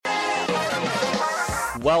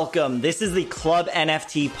Welcome. This is the Club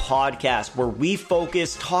NFT podcast where we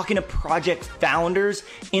focus talking to project founders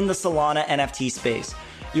in the Solana NFT space.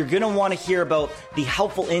 You're going to want to hear about the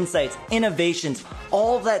helpful insights, innovations,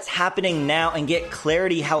 all that's happening now and get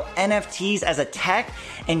clarity how NFTs as a tech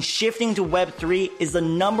and shifting to Web3 is the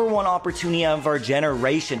number one opportunity of our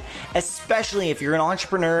generation, especially if you're an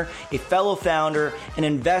entrepreneur, a fellow founder, an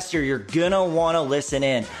investor. You're going to want to listen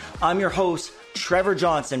in. I'm your host, Trevor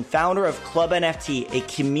Johnson, founder of Club NFT, a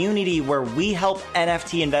community where we help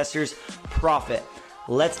NFT investors profit.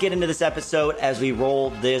 Let's get into this episode as we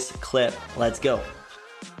roll this clip. Let's go.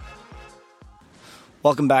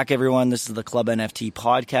 Welcome back, everyone. This is the Club NFT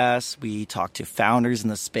podcast. We talk to founders in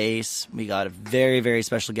the space. We got a very, very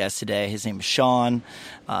special guest today. His name is Sean.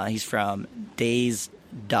 He's from Dazed.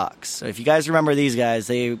 So if you guys remember these guys,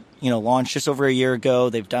 they launched just over a year ago.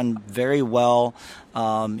 They've done very well,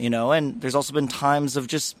 and there's also been times of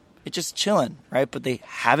just chilling, right? But they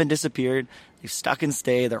haven't disappeared. They've stuck and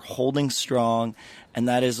stay. They're holding strong, and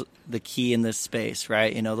that is the key in this space,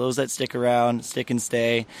 right? Those that stick around, stick and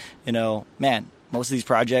stay, most of these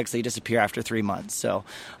projects, they disappear after 3 months. So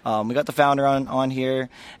we got the founder on here,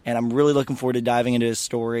 and I'm really looking forward to diving into his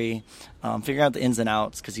story, figuring out the ins and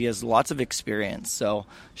outs, because he has lots of experience. So,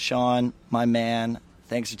 Sean, my man,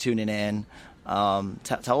 thanks for tuning in.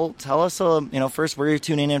 Tell us, first where you're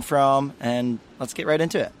tuning in from, and let's get right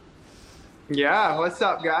into it. Yeah, what's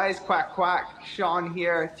up, guys? Quack, quack. Sean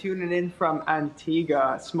here, tuning in from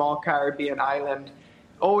Antigua, a small Caribbean island.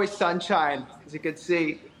 Always sunshine, as you can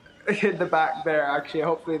see. In the back there, actually.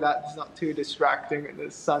 Hopefully that's not too distracting with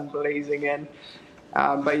the sun blazing in.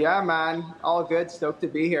 But yeah, man, all good. Stoked to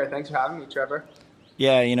be here. Thanks for having me, Trevor.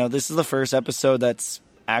 Yeah, this is the first episode that's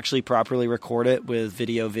actually properly recorded with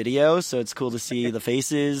video, so it's cool to see the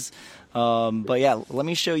faces. But yeah, let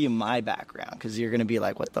me show you my background, because you're going to be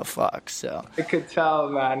like, what the fuck? So I could tell,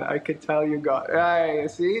 man. I could tell you got... Hey,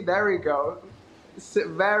 see? There we go.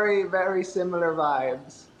 Very, very similar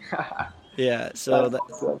vibes. Yeah, so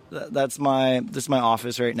this is my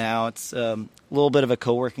office right now. It's a little bit of a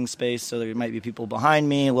co-working space, so there might be people behind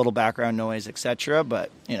me, a little background noise, etc. But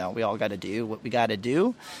we all got to do what we got to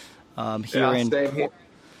do.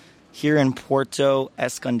 Here in Puerto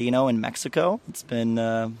Escondido in Mexico, it's been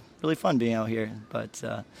really fun being out here. But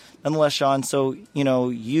nonetheless, Sean, so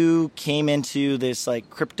you came into this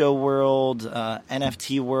crypto world,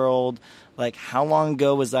 NFT world. How long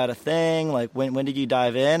ago was that a thing? When did you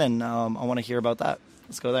dive in? And I want to hear about that.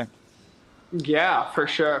 Let's go there. Yeah, for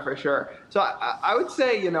sure. So I would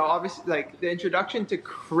say, obviously, the introduction to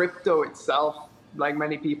crypto itself, like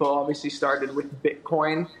many people, obviously started with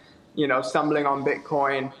Bitcoin, stumbling on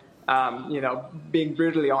Bitcoin. Being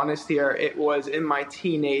brutally honest here, it was in my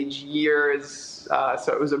teenage years.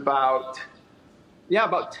 So it was about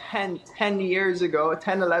 10 years ago,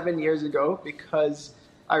 10, 11 years ago, because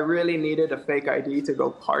I really needed a fake ID to go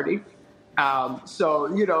party. So,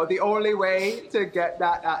 the only way to get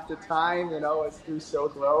that at the time, was through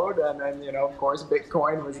Silk Road. And then, of course,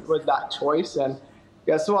 Bitcoin was that choice. And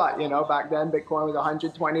guess what? Back then, Bitcoin was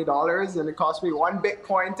 $120 and it cost me one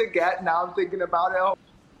Bitcoin to get. Now I'm thinking about it.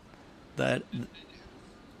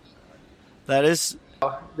 That is...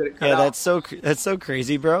 that's so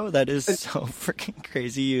crazy, bro. That is so freaking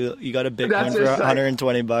crazy. You got a Bitcoin for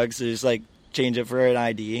 $120. So just change it for an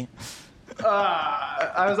ID.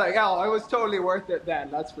 I was like, it was totally worth it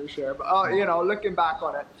then, that's for sure. But looking back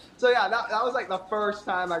on it, so yeah, that was the first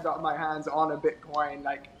time I got my hands on a Bitcoin,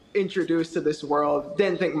 introduced to this world.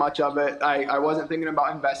 Didn't think much of it. I wasn't thinking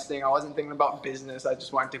about investing. I wasn't thinking about business. I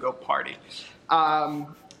just wanted to go party.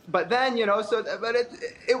 But then but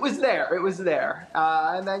it was there. It was there.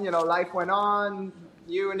 And then life went on.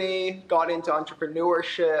 Uni, got into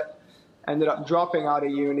entrepreneurship. Ended up dropping out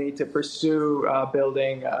of uni to pursue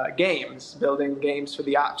building games for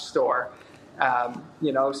the App Store.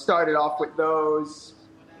 Started off with those.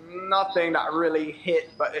 Nothing that really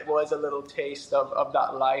hit, but it was a little taste of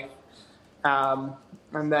that life.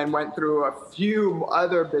 And then went through a few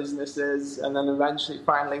other businesses, and then eventually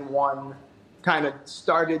finally one kind of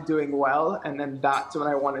started doing well. And then that's when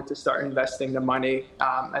I wanted to start investing the money,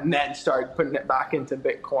 and then started putting it back into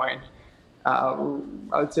Bitcoin. I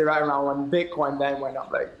would say right around when Bitcoin then went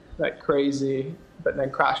up like crazy, but then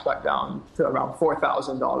crashed back down to around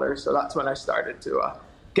 $4,000. So that's when I started to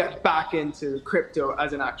get back into crypto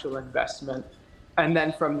as an actual investment. And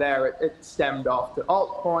then from there, it stemmed off to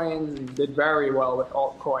altcoins, and did very well with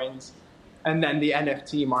altcoins. And then the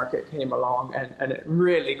NFT market came along, and it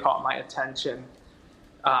really caught my attention,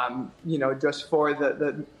 just for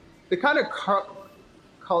the kind of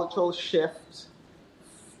cultural shift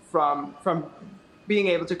from being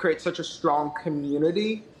able to create such a strong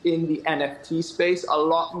community in the NFT space, a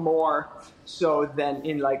lot more so than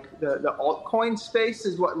in like the altcoin space,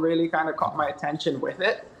 is what really kind of caught my attention with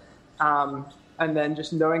it. And then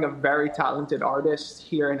just knowing a very talented artist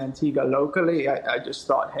here in Antigua locally, I just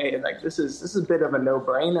thought, hey, like this is a bit of a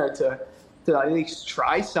no-brainer to at least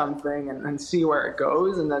try something and see where it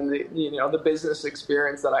goes. And then the business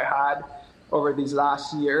experience that I had over these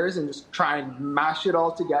last years, and just try and mash it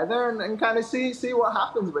all together and kind of see what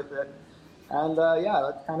happens with it. And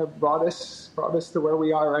that kind of brought us to where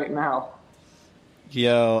we are right now.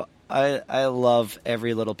 Yo, I love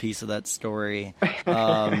every little piece of that story.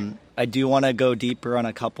 I do want to go deeper on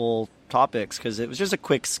a couple topics because it was just a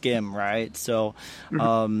quick skim, right? So,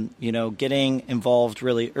 getting involved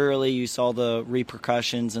really early, you saw the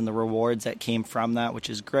repercussions and the rewards that came from that, which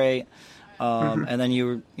is great. And then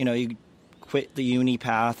you quit the uni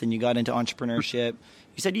path and you got into entrepreneurship.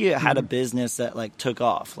 You said you had a business that like took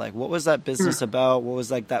off. Like, what was that business about? What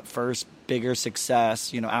was like that first bigger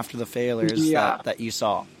success, after the failures that you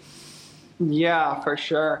saw? Yeah, for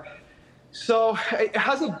sure. So it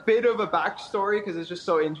has a bit of a backstory because it's just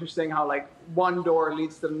so interesting how like one door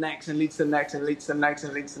leads to the next and leads to the next and leads to the next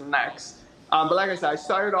and leads to the next. But like I said, I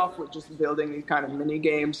started off with just building these kind of mini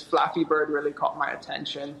games. Flappy Bird really caught my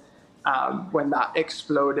attention when that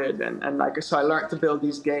exploded. And so I learned to build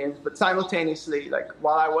these games. But simultaneously, like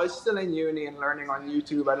while I was still in uni and learning on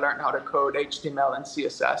YouTube, I learned how to code HTML and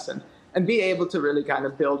CSS and be able to really kind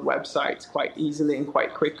of build websites quite easily and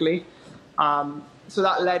quite quickly. So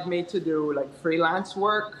that led me to do like freelance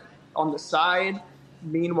work on the side,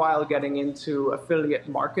 meanwhile getting into affiliate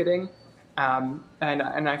marketing. And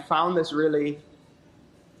I found this really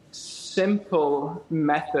simple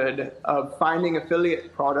method of finding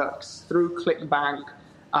affiliate products through ClickBank.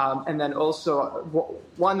 And then also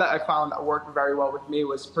one that I found that worked very well with me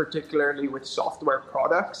was particularly with software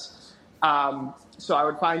products. So I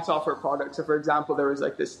would find software products. So for example, there was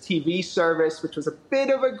like this TV service, which was a bit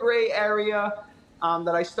of a gray area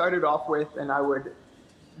that I started off with, and I would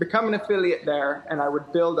become an affiliate there, and I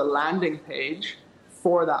would build a landing page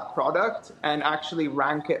for that product and actually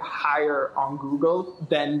rank it higher on Google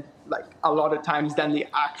than like a lot of times than the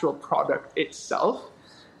actual product itself.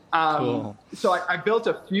 Cool. So I built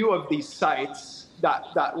a few of these sites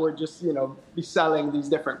that were just, be selling these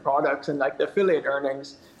different products, and like the affiliate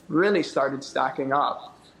earnings really started stacking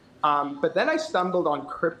up. But then I stumbled on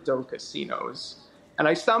crypto casinos. And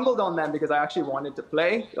I stumbled on them because I actually wanted to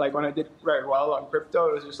play. Like when I did very well on crypto,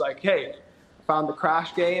 it was just like, hey, I found the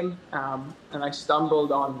crash game. And I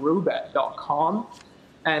stumbled on roulette.com.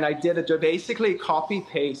 And I did it basically copy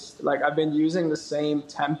paste. Like I've been using the same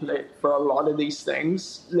template for a lot of these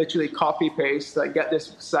things. Literally copy paste, like get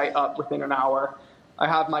this site up within an hour. I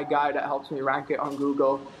have my guy that helps me rank it on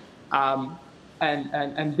Google.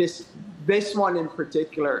 And this one in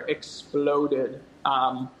particular exploded.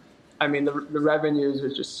 The revenues were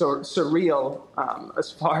just so surreal as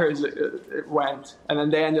far as it went. And then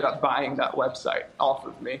they ended up buying that website off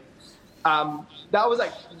of me. That was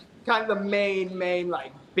like kind of the main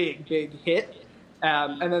like big hit.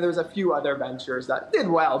 And then there was a few other ventures that did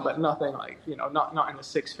well, but nothing like, not in the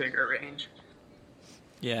 6-figure range.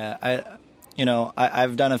 Yeah,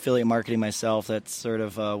 I've done affiliate marketing myself. That's sort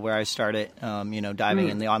of where I started, diving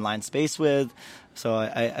in the online space with. So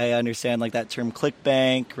I understand like that term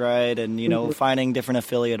ClickBank, right? And, finding different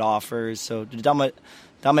affiliate offers. So to dumb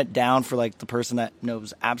it down for like the person that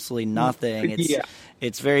knows absolutely nothing,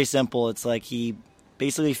 it's very simple. It's like he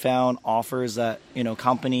basically found offers that,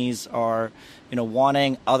 companies are,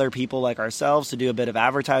 wanting other people like ourselves to do a bit of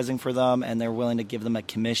advertising for them, and they're willing to give them a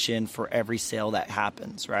commission for every sale that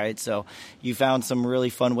happens, right? So you found some really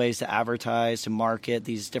fun ways to advertise, to market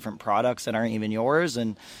these different products that aren't even yours,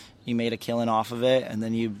 and you made a killing off of it, and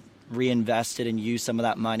then you reinvested and used some of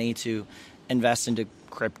that money to invest into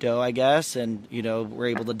crypto, I guess, and, we're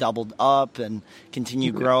able to double up and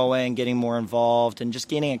continue growing, getting more involved, and just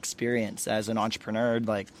gaining experience as an entrepreneur,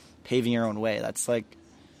 like paving your own way. That's like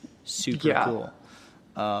super cool.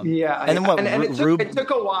 And then what? And it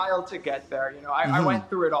took a while to get there. I went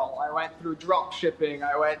through it all. I went through drop shipping.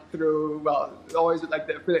 I went through always like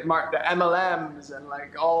the affiliate market, the MLMs, and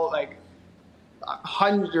like all like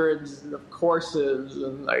hundreds of courses,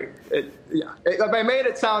 and like I made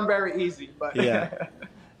it sound very easy, but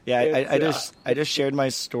I just shared my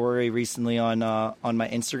story recently on my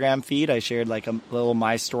Instagram feed. I shared like a little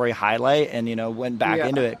my story highlight, and went back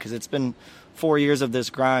into it because it's been 4 years of this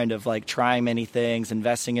grind of like trying many things,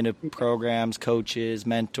 investing into programs, coaches,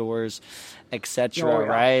 mentors, etc.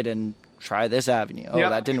 Right? And try this avenue.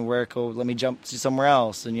 That didn't work. Let me jump to somewhere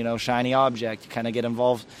else. And shiny object. You kind of get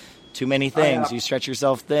involved too many things. You stretch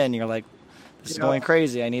yourself thin. You're like, this is going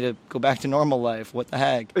crazy. I need to go back to normal life. What the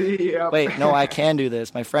heck? Wait, no, I can do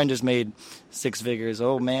this. My friend just made 6 figures.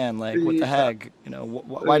 Oh man, like what the heck? You know,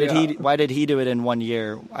 why did he do it in 1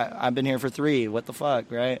 year? I've been here for 3. What the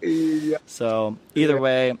fuck, right? So either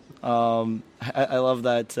way, I love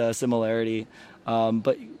that similarity.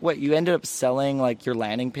 But what, you ended up selling like your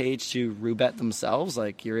landing page to Roobet themselves?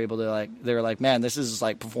 Like you're able to like, they're like, man, this is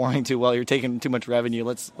like performing too well. You're taking too much revenue.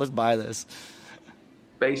 Let's buy this.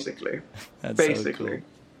 Basically. So cool.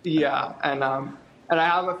 Yeah. And I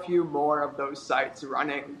have a few more of those sites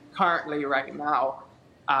running currently right now.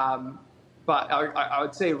 But I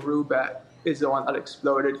would say Roobet is the one that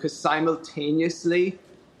exploded, because simultaneously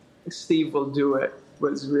Steve Will Do It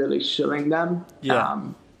was really shilling them.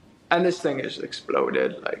 And this thing has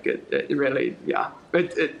exploded. Like it really,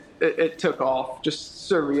 it took off. Just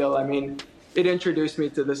surreal. I mean, it introduced me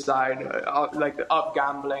to the side of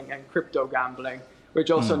gambling and crypto gambling, which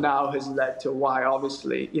also now has led to why,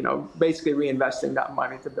 obviously, you know, basically reinvesting that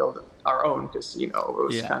money to build our own casino.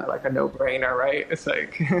 It was kind of like a no-brainer, right? It's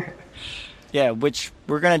like... Yeah, which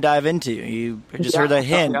we're going to dive into. You just heard a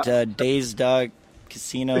hint, Dazed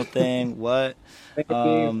casino thing, what?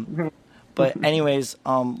 But anyways,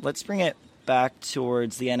 let's bring it back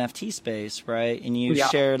towards the NFT space, right? And you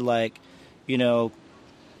shared like, you know,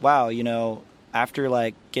 wow, you know, after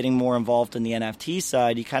like getting more involved in the NFT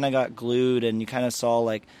side, you kind of got glued and you kind of saw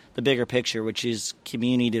like the bigger picture, which is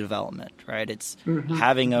community development, right? It's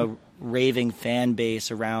having a raving fan base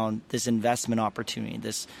around this investment opportunity,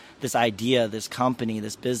 this idea, this company,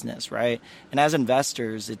 this business, right? And as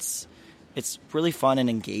investors, it's really fun and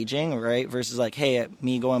engaging, right? Versus like, hey,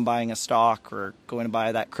 me going and buying a stock or going to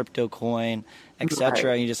buy that crypto coin,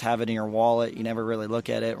 etc. And you just have it in your wallet. You never really look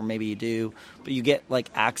at it, or maybe you do, but you get like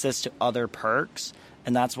access to other perks.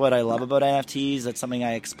 And that's what I love about NFTs. That's something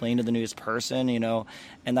I explain to the newest person, you know,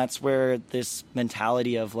 and that's where this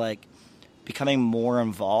mentality of like becoming more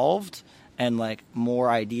involved and like more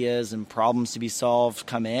ideas and problems to be solved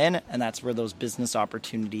come in. And that's where those business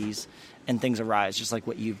opportunities and things arise, just like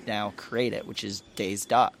what you've now created, which is Dazed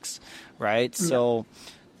Ducks, right? So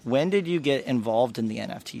when did you get involved in the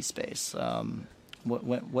NFT space?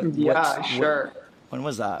 Sure. When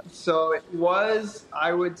was that? So it was,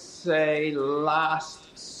 I would say,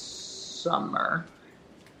 last summer.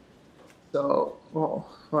 So, what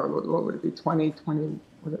would it be, 2020,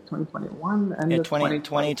 was it 2021? Yeah,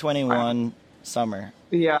 2021 summer.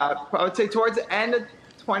 Yeah, I would say towards the end of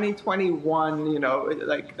 2021, you know,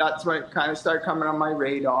 like that's when it kind of started coming on my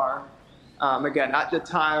radar. Again, at the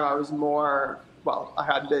time, I was more, I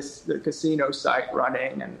had the casino site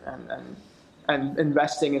running and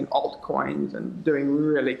investing in altcoins and doing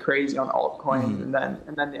really crazy on altcoins. And then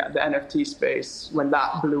the NFT space, when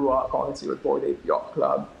that blew up, obviously with Bored Ape Yacht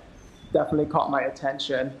Club, definitely caught my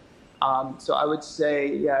attention. So I would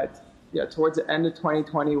say, towards the end of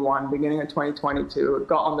 2021, beginning of 2022, it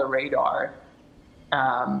got on the radar.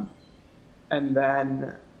 And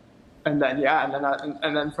then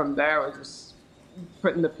from there, I was just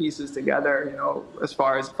putting the pieces together, you know, as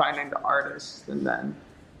far as finding the artists and then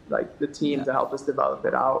like the team to help us develop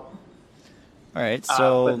it out. All right.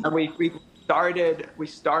 So and we started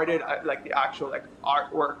like the actual like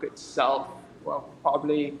artwork itself. Well,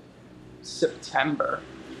 probably September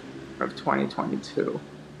of 2022.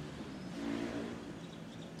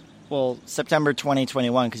 Well, September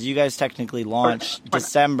 2021, because you guys technically launched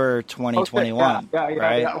December 2021. Okay,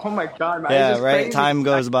 right? Yeah. Oh my God, man. Yeah, right. Crazy. Time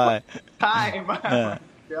goes by. Time.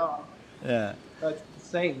 Yeah. That's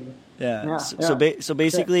insane. Yeah. So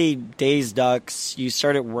basically, Dazed Ducks, you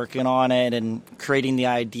started working on it and creating the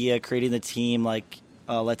idea, creating the team, like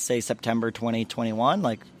let's say September 2021,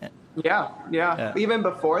 like. Yeah. Even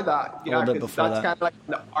before that, a little bit before that's kind of like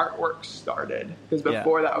when the artwork started. Because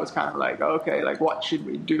before that, was kind of like, okay, like what should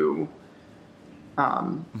we do?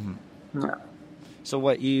 So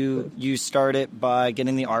what you started by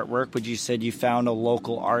getting the artwork, but you said you found a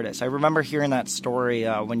local artist. I remember hearing that story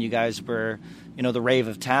when you guys were, you know, the rave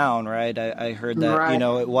of town, right? I heard that, you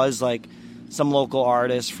know, it was like some local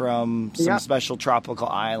artist from some special tropical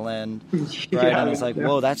island, right? And it's like,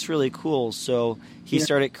 whoa, that's really cool. So he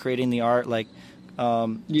started creating the art, like,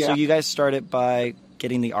 so you guys started by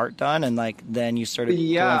getting the art done, and like then you started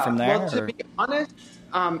going from there. Well, to be honest,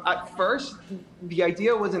 at first the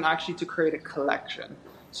idea wasn't actually to create a collection.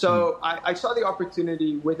 So I saw the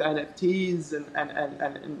opportunity with NFTs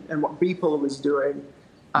and what Beeple was doing.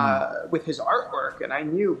 With his artwork, and I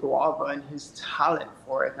knew Guava and his talent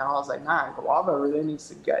for it. And I was like, man, Guava really needs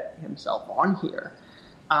to get himself on here.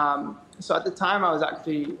 So at the time, I was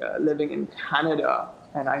actually living in Canada,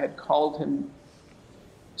 and I had called him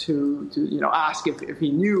to ask if he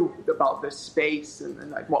knew about this space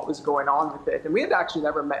and like what was going on with it. And we had actually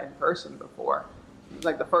never met in person before. It was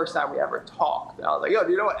like the first time we ever talked. And I was like, yo,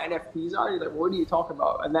 do you know what NFTs are? He's like, what are you talking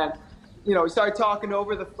about? And then, we started talking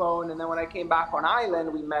over the phone. And then when I came back on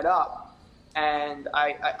island, we met up. And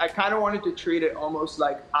I kind of wanted to treat it almost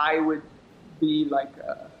like I would be like,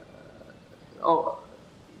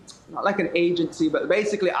 not like an agency, but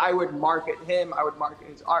basically I would market him. I would market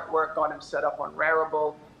his artwork, got him set up on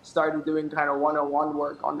Rarible, started doing kind of one-on-one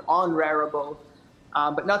work on Rarible,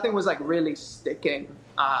 but nothing was like really sticking.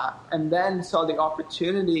 And then saw the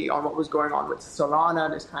opportunity on what was going on with Solana,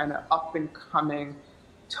 this kind of up and coming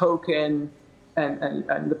token and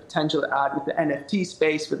the potential to add with the NFT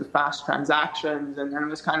space with the fast transactions. And then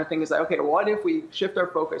this kind of thing is like, okay, what if we shift our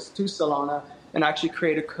focus to Solana and actually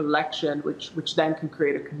create a collection, which then can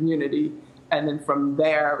create a community, and then from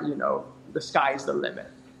there, the sky's the limit.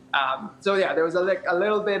 So yeah, there was a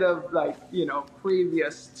little bit of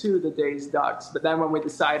previous to the Dazed Ducks, but then when we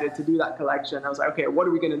decided to do that collection, I was like, okay, what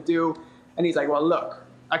are we gonna do? And he's like, well, look,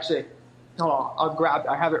 actually, hold on,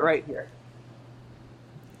 I have it right here.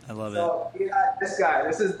 I love it. Yeah, this guy,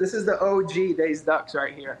 this is the OG Dazed Ducks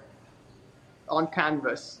right here, on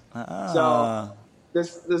canvas. So.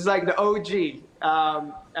 This is like the OG.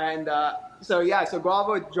 So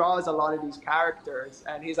Guavo draws a lot of these characters,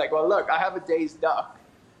 and he's like, well, look, I have a Dazed Duck,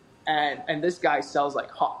 and this guy sells like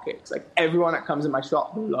hotcakes. Like everyone that comes in my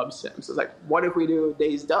shop loves him. So it's like, what if we do a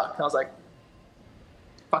Dazed Duck? And I was like,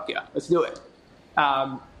 fuck yeah, let's do it.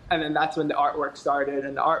 And then that's when the artwork started,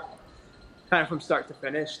 and the art kind of from start to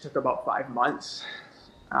finish took about 5 months.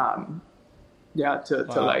 Wow.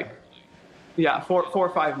 4 or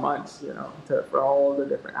 5 months, for all the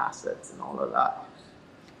different assets and all of that.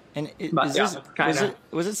 And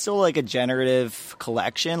was it still like a generative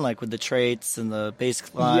collection, like with the traits and the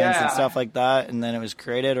basic lines and stuff like that, and then it was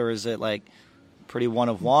created, or is it like pretty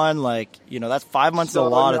one-of-one? Like, that's 5 months is a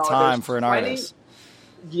lot of time for an artist.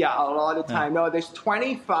 Yeah, a lot of time. No, there's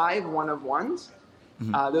 25 one-of-ones.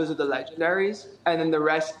 Mm-hmm. Those are the legendaries, and then the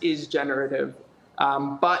rest is generative.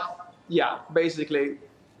 But yeah, basically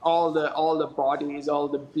all the bodies, all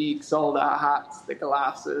the beaks, all the hats, the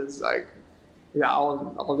glasses,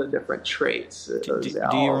 all the different traits. Do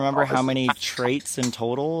you remember how many traits in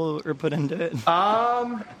total are put into it?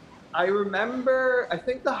 I remember, I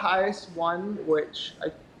think the highest one, which I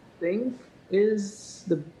think is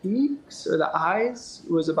the beaks or the eyes,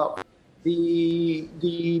 was about the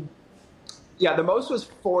most was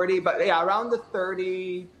 40, but around the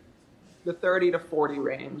 30 to 40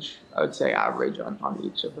 range, I would say average on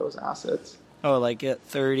each of those assets. Oh, like at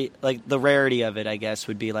 30, like the rarity of it, I guess,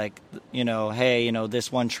 would be like,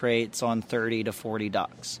 this one trait's on 30 to 40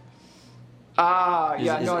 ducks. Is what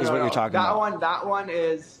you're talking about. That one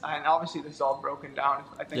is, and obviously this is all broken down,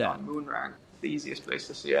 I think, on Moonrank, the easiest place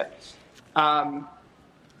to see it. If I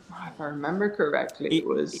remember correctly, it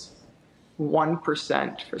was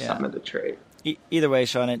 1% for some of the trait. Either way,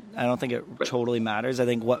 Sean, I don't think it totally matters. I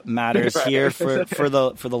think what matters here for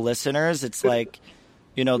the listeners, it's like,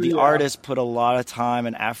 the artist put a lot of time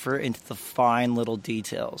and effort into the fine little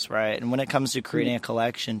details, right? And when it comes to creating a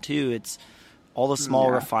collection too, it's all the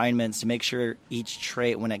small refinements to make sure each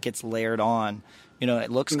trait, when it gets layered on,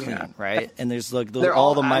 it looks clean, right? And there's like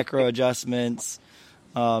all the micro adjustments.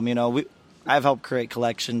 I've helped create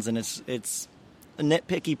collections, and it's a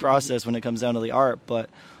nitpicky process when it comes down to the art, but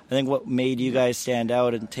I think what made you guys stand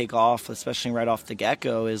out and take off, especially right off the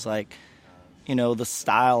get-go, is like, the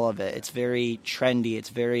style of it. It's very trendy. It's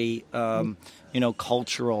very,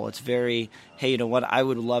 cultural. It's very, hey, I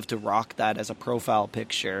would love to rock that as a profile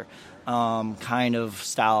picture kind of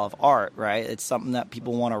style of art, right? It's something that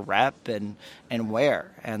people want to rep and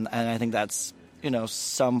wear. And I think that's,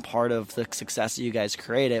 some part of the success that you guys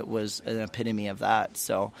created was an epitome of that.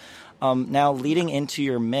 So now leading into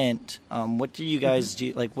your mint, what do you guys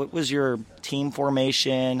do? Like, what was your team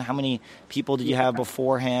formation? How many people did you have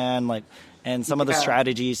beforehand? Like, and some of the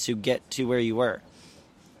strategies to get to where you were.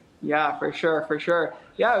 Yeah, for sure.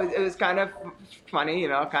 Yeah, it was kind of funny,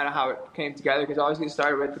 kind of how it came together, because obviously it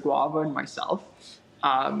started with Guava and myself,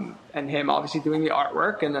 and him obviously doing the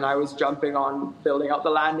artwork, and then I was jumping on building out the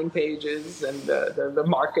landing pages and the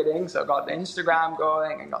marketing. So I got the Instagram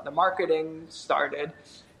going and got the marketing started,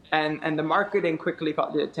 and the marketing quickly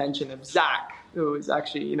caught the attention of Zach, who is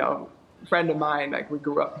actually, a friend of mine. Like, we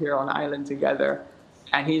grew up here on island together.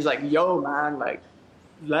 And he's like, yo, man, like,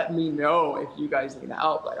 let me know if you guys need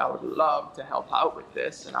help. Like, I would love to help out with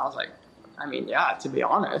this. And I was like, to be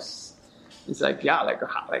honest. He's like, yeah,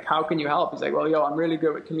 how can you help? He's like, well, I'm really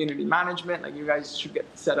good with community management. Like, you guys should get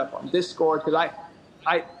set up on Discord. Because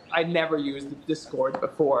I never used Discord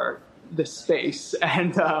before this space,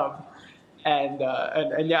 and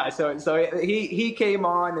yeah, so he came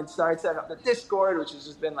on and started setting up the Discord, which has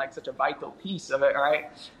just been like such a vital piece of it, right?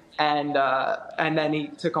 And then he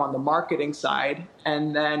took on the marketing side,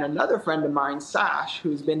 and then another friend of mine, Sash,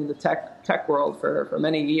 who's been in the tech world for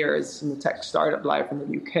many years in the tech startup life in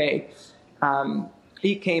the UK,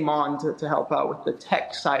 he came on to help out with the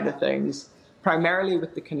tech side of things, primarily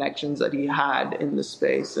with the connections that he had in the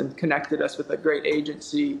space, and connected us with a great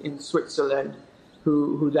agency in Switzerland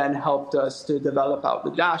who then helped us to develop out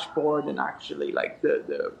the dashboard and actually like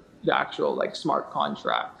the actual like smart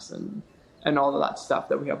contracts and all of that stuff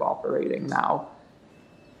that we have operating now.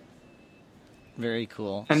 Very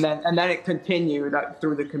cool. And then it continued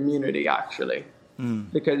through the community actually,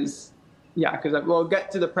 because we'll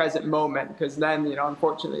get to the present moment, because then, you know,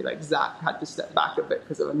 unfortunately, like Zach had to step back a bit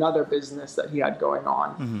because of another business that he had going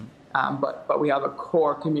on. But we have a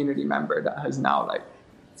core community member that has now like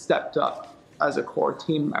stepped up as a core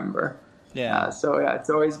team member. Yeah. So yeah,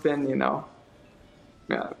 it's always been, you know,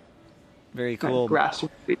 very cool.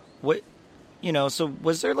 Grassroots. What, you know, so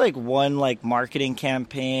was there like one like marketing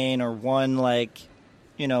campaign or one like,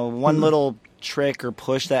 you know, one little trick or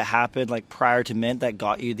push that happened like prior to Mint that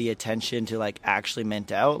got you the attention to like actually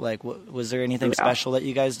mint out? Like, was there anything special that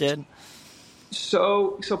you guys did?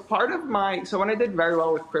 So part of when I did very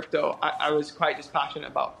well with crypto, I was quite just passionate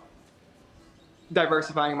about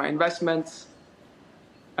diversifying my investments.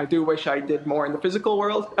 I do wish I did more in the physical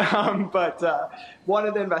world, but one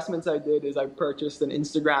of the investments I did is I purchased an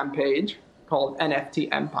Instagram page called NFT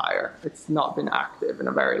Empire. It's not been active in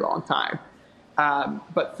a very long time.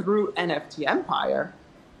 But through NFT Empire,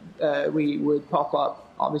 we would pop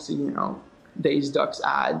up, obviously, you know, Dazed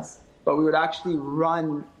ads, but we would actually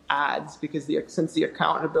run ads because since the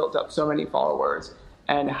account had built up so many followers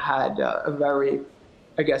and had a very,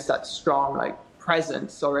 I guess, that strong like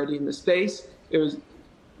presence already in the space, it was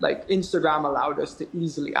like Instagram allowed us to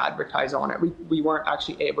easily advertise on it. We weren't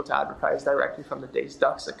actually able to advertise directly from the Dazed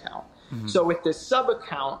account. So with this sub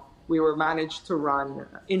account, we were managed to run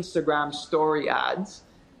Instagram story ads,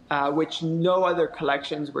 which no other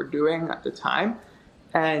collections were doing at the time.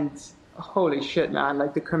 And holy shit, man,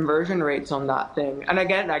 like the conversion rates on that thing. And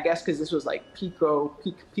again, I guess because this was like peak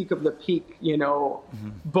of the peak, you know,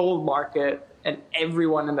 bull market, and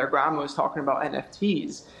everyone and their grandma was talking about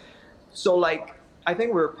NFTs. So like, I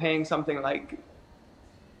think we were paying something like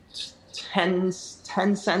 10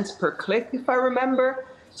 cents per click, if I remember.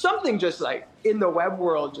 Something just like in the web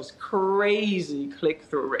world, just crazy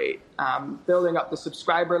click-through rate, building up the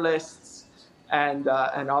subscriber lists and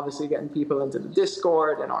obviously getting people into the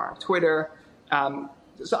Discord and on our Twitter.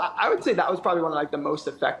 So I would say that was probably one of like the most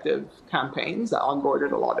effective campaigns that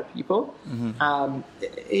onboarded a lot of people,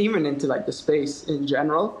 even into like the space in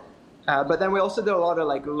general. But then we also did a lot of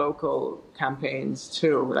like local campaigns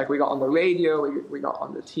too. Like we got on the radio, we got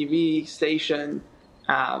on the TV station,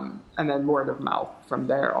 and then word of mouth from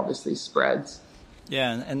there obviously spreads.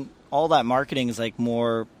 Yeah, and all that marketing is like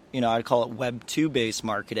more, you know, I'd call it Web 2 based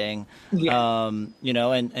marketing. Yeah. You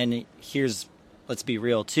know, and here's, let's be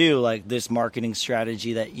real too, like this marketing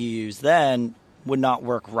strategy that you use then would not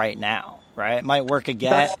work right now, right? It might work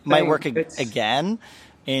again, again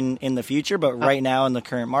in the future, but right now in the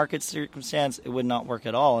current market circumstance, it would not work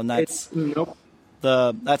at all. And that's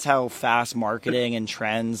that's how fast marketing and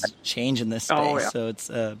trends change in this space. Oh, yeah. So it's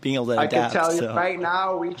being able to adapt. I can tell you right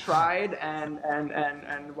now, we tried and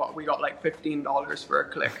what we got like $15 for a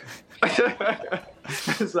click.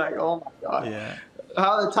 It's like, oh my god. Yeah.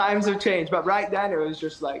 How the times have changed, but right then it was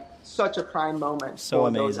just like such a prime moment. So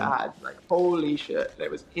amazing. Those ads, like holy shit,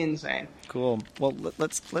 it was insane. Cool. Well,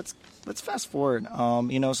 let's fast forward.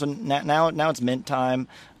 You know, so now it's mint time.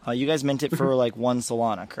 You guys mint it for like 1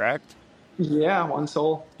 Solana, correct? Yeah, 1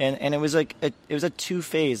 Sol. And it was like it was a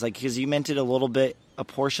 2-phase, like because you minted a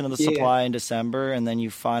portion of the supply in December, and then you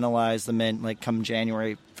finalized the mint like come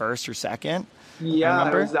January 1st or 2nd. Yeah,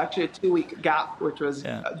 it was actually a 2-week gap, which was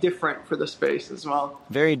different for the space as well.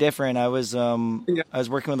 Very different. I was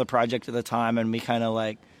working with a project at the time, and we kind of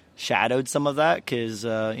like shadowed some of that because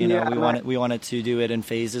we wanted to do it in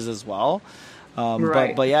phases as well.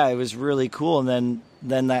 Right. But yeah, it was really cool. And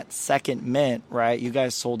then that second mint, right? You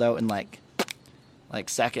guys sold out in like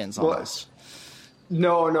seconds almost.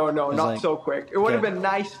 No, not like, so quick. It would have been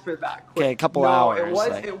nice for that quick. Okay, a couple hours.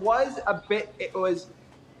 It was a bit. It was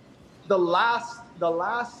the last.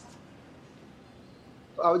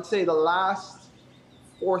 I would say the last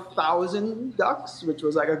 4,000 ducks, which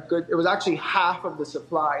was like a good. It was actually half of the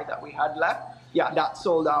supply that we had left. Yeah, that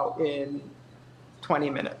sold out in 20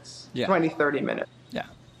 minutes. Yeah. 20, 30 minutes. Yeah.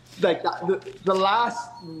 like the last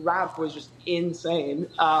ramp was just insane.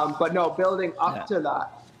 But no, building up to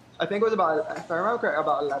that, I think it was about, if I remember correctly,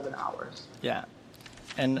 about 11 hours. Yeah.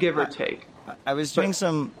 And give or take. I was doing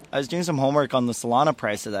some homework on the Solana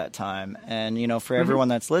price at that time, and for everyone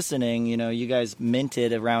that's listening, you guys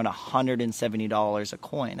minted around $170 a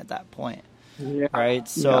coin at that point, right?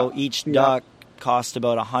 So each duck cost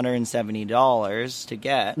about $170 to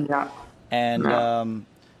get, and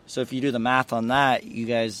so if you do the math on that, you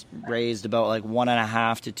guys raised about like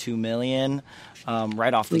 1.5 to 2 million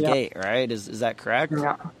right off the gate, right? Is that correct?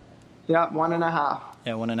 Yeah, 1.5.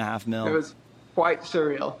 Yeah, 1.5 mil. It was quite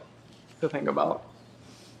surreal to think about.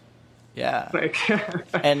 Yeah. Like,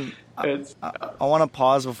 and I want to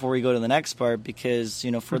pause before we go to the next part because,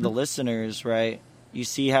 for the listeners, right, you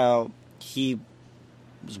see how he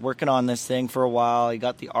was working on this thing for a while. He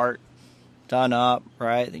got the art done up,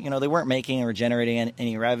 right? They weren't making or generating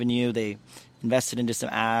any revenue. They invested into some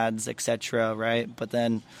ads, etc., right? But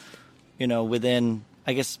then, within,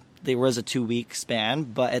 I guess there was a 2-week span,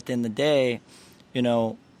 but at the end of the day,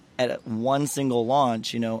 at one single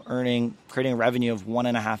launch, creating a revenue of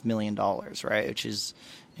 $1.5 million, right? Which is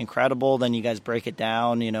incredible. Then you guys break it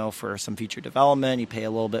down, for some future development. You pay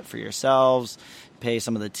a little bit for yourselves, pay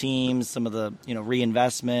some of the teams, some of the,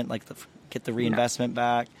 reinvestment, like get the reinvestment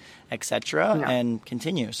back, etc., and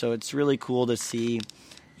continue. So it's really cool to see,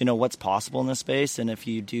 what's possible in this space. And if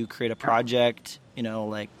you do create a project,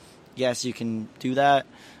 yes, you can do that.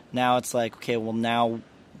 Now it's like, okay, well, now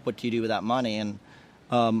what do you do with that money? And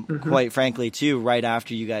quite frankly, too, right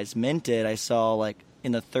after you guys minted, I saw like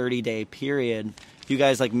in the 30-day period, you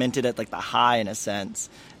guys like minted at like the high in a sense.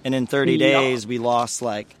 And in 30 days, we lost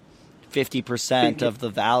like 50% of the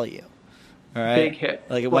value. All right. Big hit.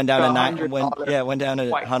 Like it went down to went down to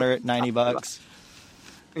 $190.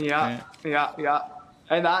 Yeah.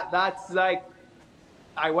 And that's like,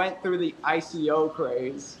 I went through the ICO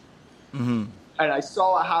craze. And I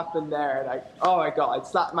saw what happened there, and like, oh my God, I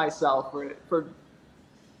slapped myself for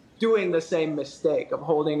doing the same mistake of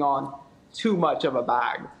holding on too much of a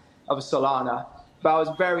bag of Solana. But I was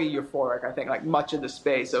very euphoric, I think, like much of the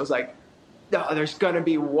space. It was like, no, there's going to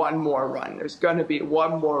be one more run. There's going to be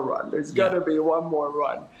one more run. There's going to be one more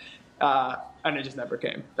run. And it just never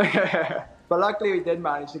came. But luckily, we did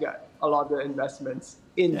manage to get a lot of the investments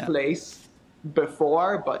in place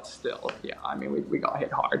before, but still, I mean, we got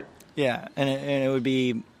hit hard. Yeah, and it'd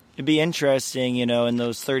be interesting, in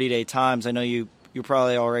those 30-day times. I know you're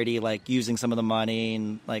probably already like using some of the money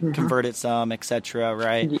and like converted some, etc.,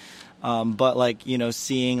 right? But like,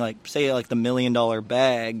 seeing like, say like the $1 million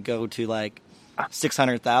bag go to like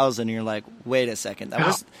 600,000, and you're like, wait a second, that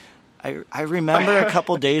was, I remember a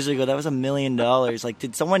couple days ago, that was $1 million. Like,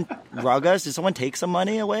 did someone rug us? Did someone take some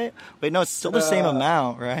money away? Wait, no, it's still the same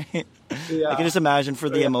amount, right? I can just imagine for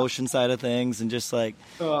the emotion side of things and just like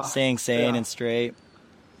staying sane and straight.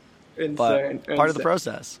 But part of the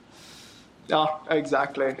process. Oh,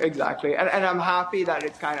 exactly. And I'm happy that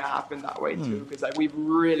it's kind of happened that way too, because like we've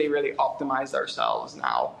really, really optimized ourselves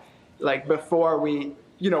now. Like before we,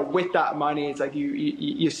 with that money, it's like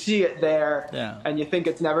you see it there and you think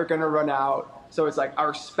it's never going to run out. So it's like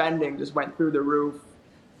our spending just went through the roof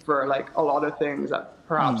for like a lot of things that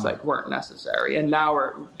perhaps like weren't necessary. And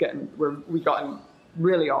now we've gotten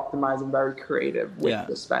really optimized and very creative with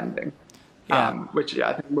the spending, which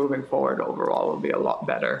I think moving forward overall will be a lot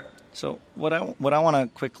better. So what I want to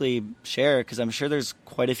quickly share, because I'm sure there's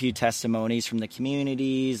quite a few testimonies from the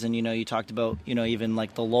communities, and you talked about even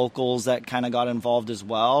like the locals that kind of got involved as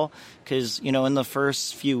well, because in the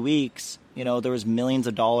first few weeks there was millions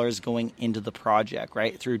of dollars going into the project,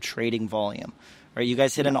 right, through trading volume, right? You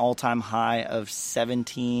guys hit an all-time high of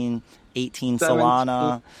 18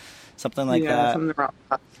 Solana, something like that. Something around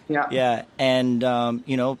that. Yeah, and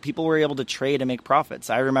people were able to trade and make profits.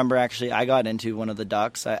 I remember actually I got into one of the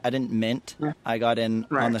ducks. I didn't mint. I got in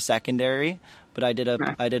on the secondary, but I did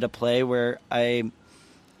a play where I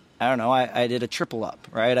don't know, I did a triple up,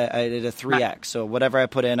 right? I did a 3x. So whatever I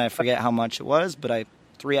put in, I forget how much it was, but I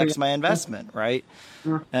 3x my investment, right?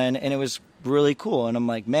 And it was really cool. And I'm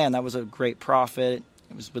like, man, that was a great profit.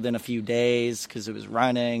 It was within a few days because it was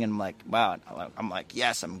running, and I'm like, wow. I'm like,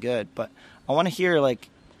 yes, I'm good. But I want to hear, like,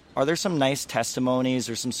 are there some nice testimonies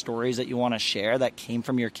or some stories that you want to share that came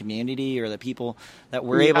from your community, or the people that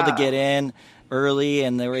were able to get in early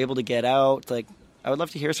and they were able to get out? Like, I would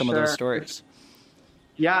love to hear some of those stories.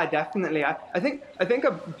 Yeah, definitely. I think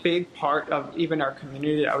a big part of even our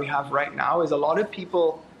community that we have right now is a lot of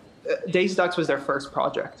people Dazed Ducks was their first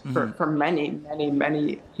project for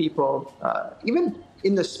many people, even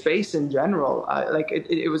in the space in general.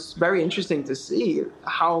 It was very interesting to see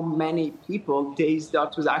how many people Dazed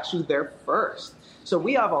Ducks was actually their first. So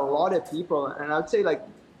we have a lot of people, and I'd say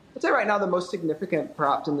right now the most significant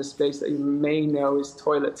perhaps in the space that you may know is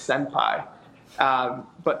Toilet Senpai.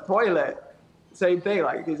 But Toilet, same thing,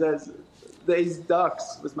 like he says, Dazed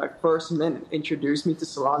Ducks was my first mint, introduced me to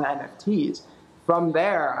Solana NFTs. From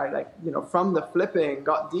there, I from the flipping,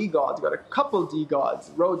 got DGods, got a couple DGods,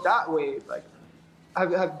 rode that wave. Like,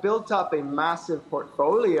 I've built up a massive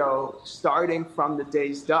portfolio starting from the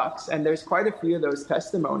Dazed Ducks, and there's quite a few of those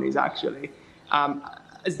testimonies actually.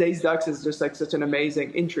 As Dazed Ducks is just like such an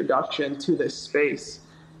amazing introduction to this space.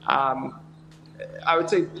 I would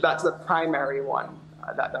say that's the primary one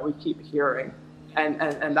that we keep hearing,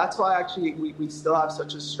 and that's why actually we still have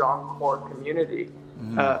such a strong core community.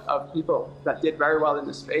 Of people that did very well in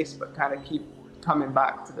the space, but kind of keep coming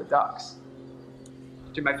back to the Ducks.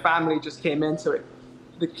 My family just came in, so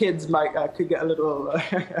the kids could get a little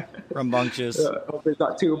rambunctious. Hope it's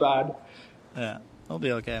not too bad. Yeah, it'll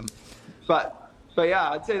be okay. But yeah,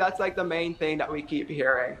 I'd say that's like the main thing that we keep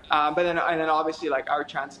hearing. But then obviously like our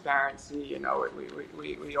transparency,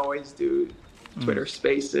 we always do Twitter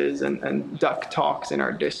Spaces and Duck Talks in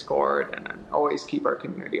our Discord, and always keep our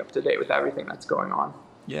community up to date with everything that's going on.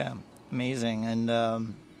 Yeah, amazing. And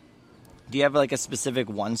do you have like a specific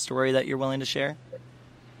one story that you're willing to share?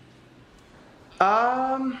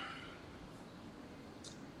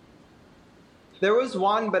 There was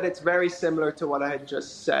one, but it's very similar to what I had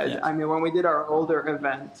just said. Yeah. I mean, when we did our older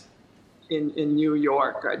event in New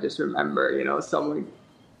York, I just remember, someone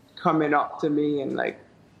coming up to me and like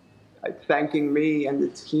thanking me and the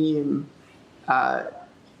team, for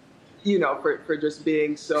just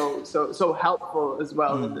being so helpful as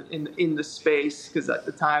well in the space, because at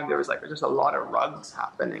the time there was like just a lot of rugs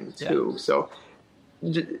happening too. Yeah. So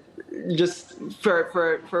just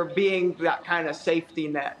for being that kind of safety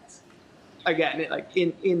net again, like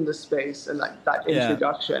in the space and like that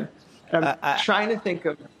introduction. I'm trying to think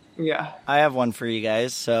of I have one for you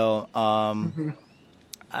guys. So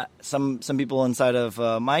some people inside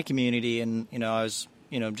of my community, and I was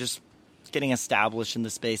just getting established in the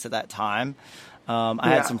space at that time. I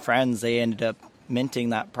had some friends, they ended up minting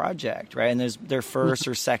that project, right? And there's their first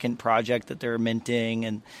or second project that they're minting,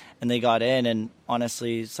 and they got in, and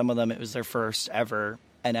honestly, some of them, it was their first ever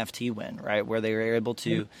NFT win, right? Where they were able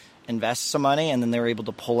to invest some money, and then they were able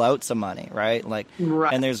to pull out some money, right?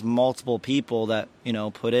 And there's multiple people that,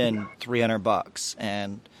 put in $300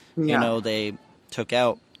 and, they took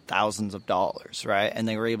out thousands of dollars, right? And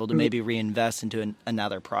they were able to maybe reinvest into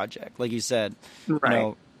another project. Like you said,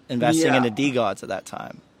 investing into DGods at that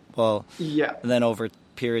time. Well, and then over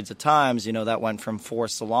periods of times, that went from 4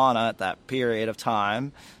 Solana at that period of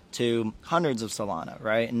time to hundreds of Solana,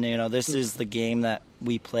 right? And, this is the game that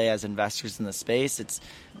we play as investors in the space. It's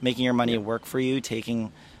making your money work for you,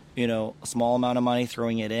 taking, a small amount of money,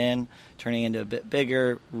 throwing it in, turning it into a bit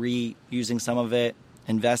bigger, reusing some of it,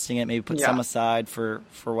 investing it, maybe put some aside for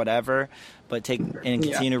whatever, but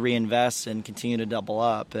continue to reinvest and continue to double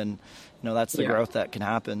up. And, that's the growth that can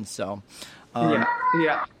happen. So,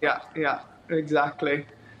 exactly.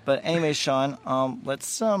 But anyway, Sean,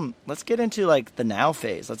 let's get into like the now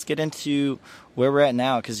phase. Let's get into where we're at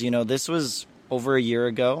now, because this was over a year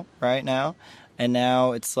ago right now, and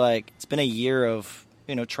now it's been a year of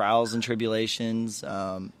trials and tribulations,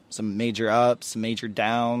 some major ups, some major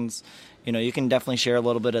downs. You can definitely share a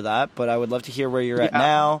little bit of that, but I would love to hear where you're at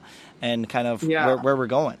now and kind of where we're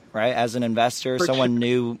going, right? As an investor, someone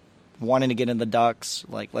new wanting to get in the Ducks,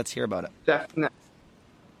 let's hear about it. Definitely.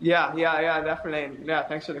 Yeah, definitely. Yeah,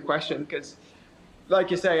 thanks for the question, because like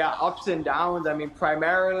you say, ups and downs. I mean,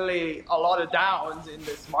 primarily a lot of downs in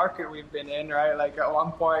this market we've been in, right? Like at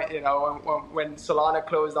one point, when Solana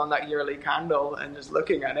closed on that yearly candle, and just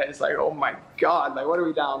looking at it, it's like, oh my God, what are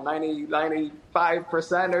we down?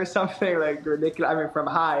 95% or something, like ridiculous. I mean, from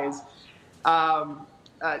highs.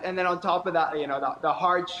 And then on top of that, the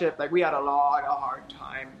hardship, we had a lot of hard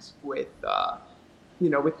times with,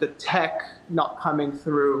 with the tech not coming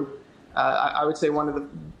through. I would say one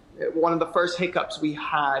of the first hiccups we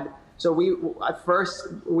had. So we've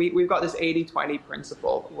got this 80-20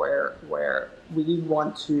 principle where we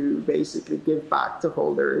want to basically give back to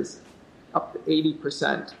holders up to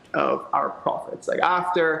 80% of our profits.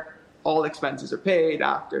 After all expenses are paid,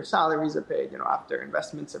 after salaries are paid, after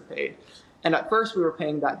investments are paid. And at first we were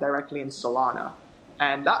paying that directly in Solana.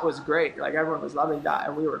 And that was great. Everyone was loving that.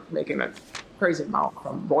 And we were making a crazy amount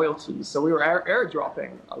from royalties. So we were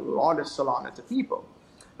airdropping a lot of Solana to people.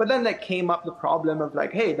 But then there came up the problem of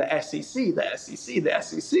like, hey, the SEC, the SEC, the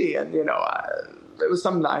SEC. And, it was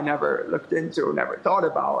something that I never looked into, never thought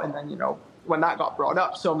about. And then, when that got brought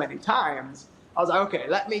up so many times, I was like, okay,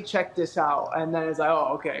 let me check this out. And then it's like,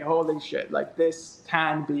 oh, okay, holy shit. Like, this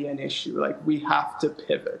can be an issue. Like, we have to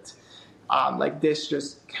pivot. Like, this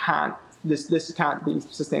just can't, this can't be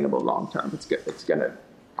sustainable long term. It's going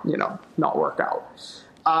to, not work out.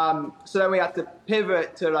 So then we had to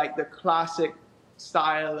pivot to like the classic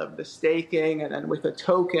style of the staking and then with a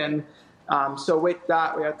token. So with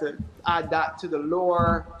that, we had to add that to the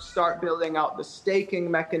lore, start building out the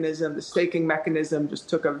staking mechanism. The staking mechanism just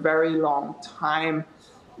took a very long time.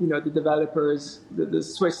 The developers, the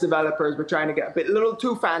Swiss developers were trying to get a little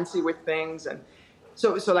too fancy with things. And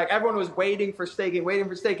so like everyone was waiting for staking.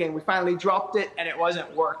 We finally dropped it and it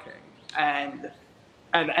wasn't working. And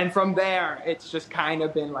from there, it's just kind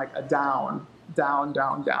of been like a down.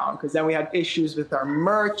 Because then we had issues with our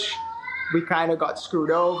merch. We kind of got screwed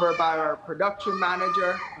over by our production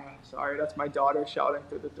manager. Sorry, that's my daughter shouting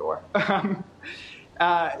through the door.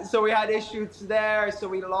 So we had issues there. So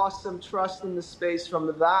we lost some trust in the space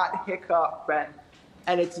from that hiccup.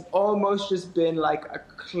 And it's almost just been like a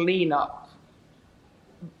cleanup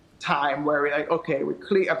time where we're like, okay, we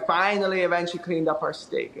finally eventually cleaned up our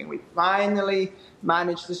staking. We finally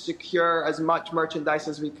managed to secure as much merchandise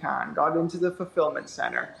as we can, got into the fulfillment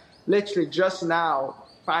center. Literally just now,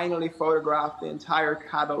 finally photographed the entire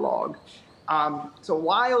catalog. So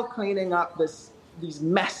while cleaning up these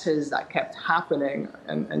messes that kept happening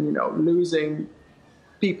and losing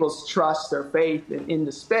people's trust or faith in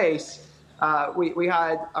the space, we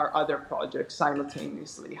had our other projects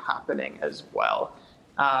simultaneously happening as well.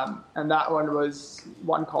 And that one was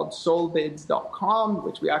one called soulbids.com,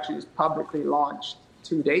 which we actually just publicly launched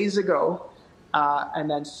 2 days ago, and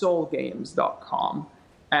then soulgames.com.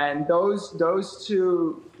 And those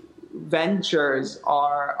two ventures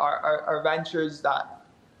are ventures that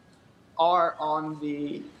are on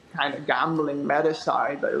the kind of gambling meta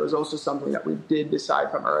side, but it was also something that we did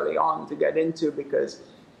decide from early on to get into because,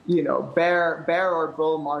 bear or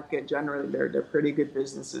bull market, generally they're pretty good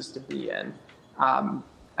businesses to be in.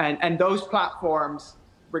 And those platforms,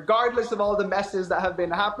 regardless of all the messes that have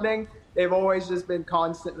been happening, they've always just been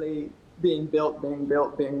constantly being built.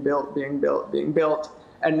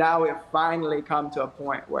 And now we've finally come to a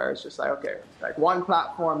point where it's just like, okay, like one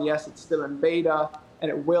platform, yes, it's still in beta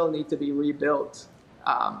and it will need to be rebuilt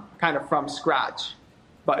kind of from scratch.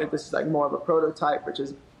 But this is like more of a prototype, which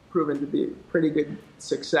has proven to be a pretty good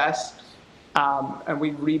success. And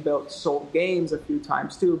we've rebuilt Soul Games a few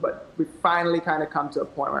times too, but we finally kind of come to a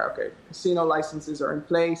point where, okay, casino licenses are in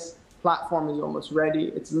place, platform is almost ready.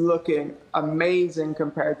 It's looking amazing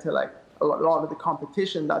compared to like a lot of the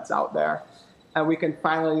competition that's out there. And we can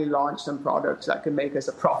finally launch some products that can make us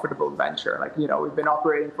a profitable venture. Like, we've been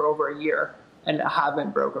operating for over a year and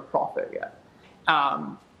haven't broke a profit yet.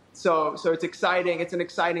 So it's exciting. It's an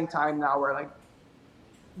exciting time now where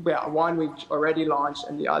one we've already launched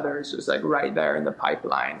and the other is just like right there in the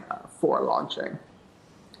pipeline for launching.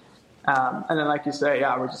 And then, like you say,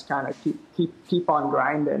 we're just kind of keep on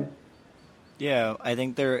grinding. Yeah, I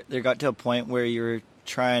think there got to a point where you're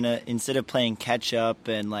trying to, instead of playing catch up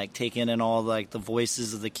and like taking in all like the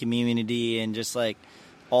voices of the community and just like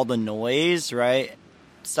all the noise, right?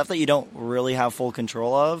 Stuff that you don't really have full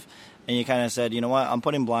control of. And you kind of said, you know what, I'm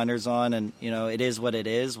putting blinders on and, it is what it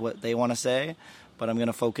is, what they want to say. But I'm going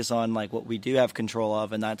to focus on like what we do have control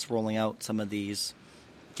of, and that's rolling out some of these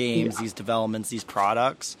games, these developments, these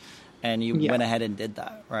products. And you went ahead and did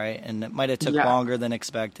that, right? And it might have took longer than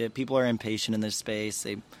expected. People are impatient in this space.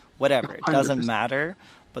 Whatever. It doesn't 100%. Matter.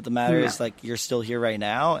 But the matter is like you're still here right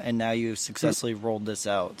now, and now you've successfully rolled this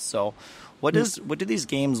out. So what do these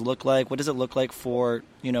games look like? What does it look like for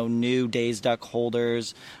new Dazed Duck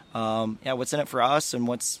holders? What's in it for us, and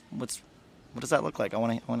what does that look like? I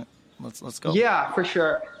want to. Let's go. Yeah, for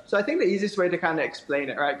sure. So I think the easiest way to kind of explain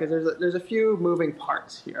it, right, because there's a few moving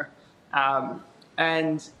parts here,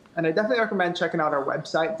 and I definitely recommend checking out our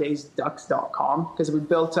website, dazedducks.com, because we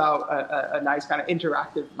built out a nice kind of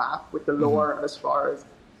interactive map with the lore as far as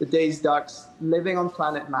the Dazed Ducks living on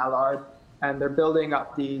planet Mallard, and they're building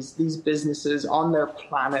up these businesses on their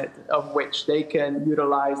planet of which they can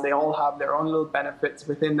utilize. They all have their own little benefits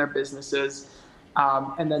within their businesses,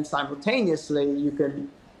 and then simultaneously you can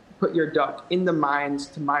put your duck in the mines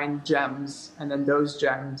to mine gems, and then those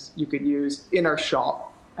gems you could use in our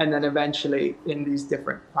shop, and then eventually in these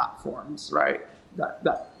different platforms, right,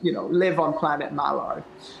 that live on planet Mallard.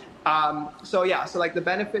 So like the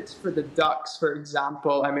benefits for the ducks, for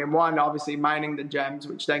example, I mean, one, obviously mining the gems,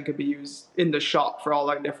 which then could be used in the shop for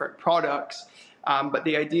all our different products. But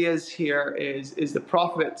the ideas here is the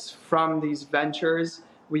profits from these ventures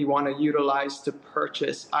we want to utilize to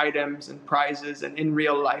purchase items and prizes and in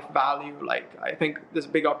real life value. Like, I think there's a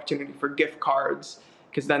big opportunity for gift cards,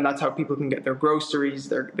 because then that's how people can get their groceries,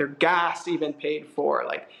 their gas even paid for,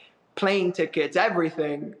 like plane tickets,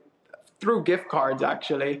 everything through gift cards,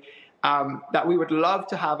 actually, that we would love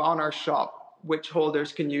to have on our shop, which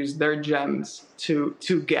holders can use their gems to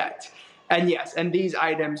get. And yes, and these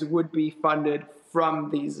items would be funded from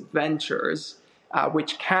these ventures,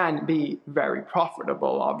 which can be very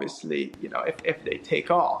profitable, obviously, if they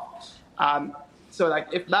take off. So like,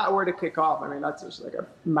 if that were to kick off, I mean, that's just like a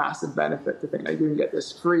massive benefit to think like you can get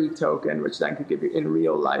this free token, which then could give you in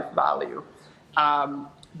real life value.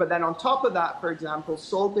 But then on top of that, for example,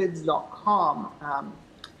 soulbids.com,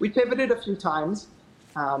 we pivoted a few times,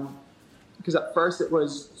 because at first it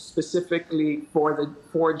was specifically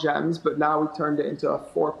for gems, but now we turned it into a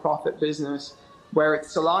for-profit business where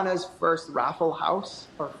it's Solana's first raffle house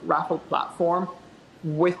or raffle platform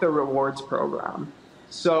with a rewards program.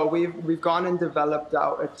 So we've gone and developed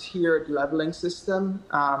out a tiered leveling system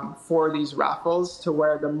for these raffles, to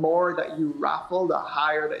where the more that you raffle, the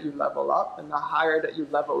higher that you level up, and the higher that you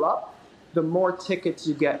level up, the more tickets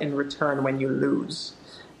you get in return when you lose.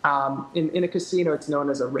 In a casino, it's known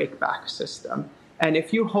as a rakeback system. And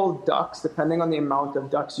if you hold ducks, depending on the amount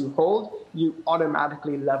of ducks you hold, you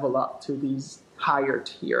automatically level up to these higher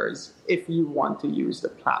tiers if you want to use the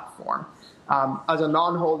platform. As a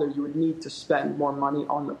non-holder, you would need to spend more money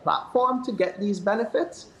on the platform to get these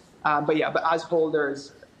benefits. But as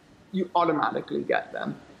holders, you automatically get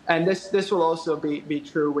them. And this will also be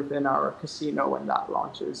true within our casino when that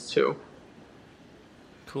launches too.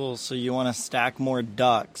 Cool. So you want to stack more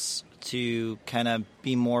ducks to kind of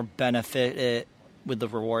be more benefited with the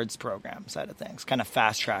rewards program side of things, kind of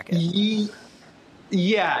fast track it.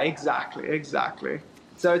 Yeah, exactly.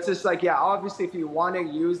 So it's just like, obviously if you want to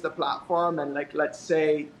use the platform and like, let's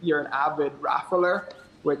say you're an avid raffler,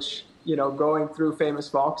 which, going through Famous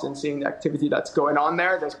Fox and seeing the activity that's going on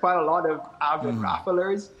there's quite a lot of avid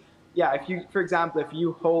rafflers. Yeah, for example, if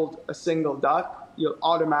you hold a single duck, you'll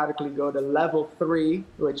automatically go to level 3,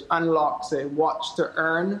 which unlocks a watch to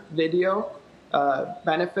earn video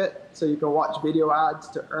benefit. So you can watch video ads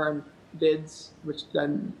to earn bids, which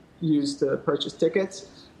then use to purchase tickets.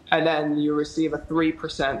 And then you receive a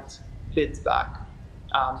 3% bids back.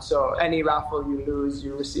 So any raffle you lose,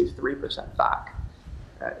 you receive 3% back,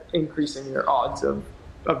 increasing your odds of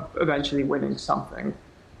eventually winning something.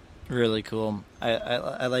 Really cool.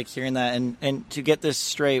 I like hearing that. And to get this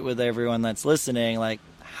straight with everyone that's listening, like,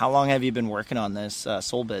 how long have you been working on this,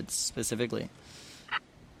 Soulbids specifically?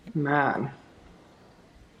 Man,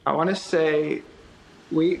 I want to say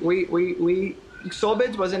Soulbids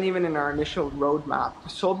wasn't even in our initial roadmap.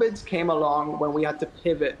 Soulbids came along when we had to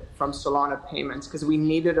pivot from Solana payments because we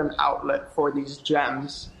needed an outlet for these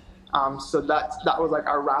gems. So that was like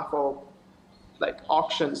our raffle, like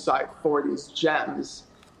auction site for these gems.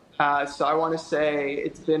 So I want to say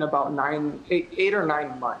it's been about 8 or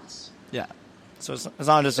 9 months. Yeah. So it's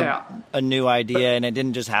not just a new idea, and it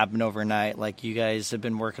didn't just happen overnight. Like, you guys have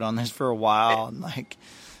been working on this for a while and like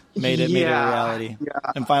made it a reality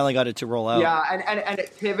and finally got it to roll out. Yeah, and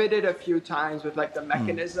it pivoted a few times with like the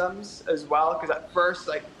mechanisms as well. Because at first,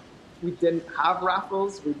 like, we didn't have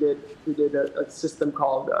raffles. We did a system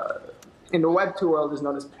called in the Web2 world is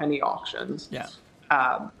known as penny auctions. Yeah.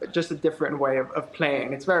 Just a different way of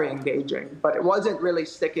playing. It's very engaging, but it wasn't really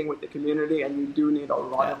sticking with the community, and you do need a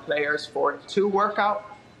lot of players for it to work out.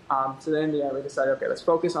 So then, we decided, okay, let's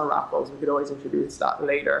focus on raffles. We could always introduce that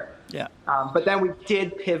later. Yeah. But then we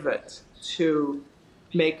did pivot to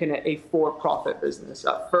making it a for-profit business.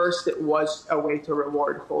 At first, it was a way to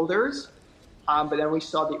reward holders, but then we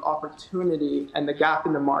saw the opportunity and the gap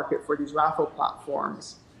in the market for these raffle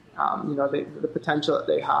platforms. The potential that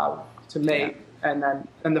they have to make. Yeah.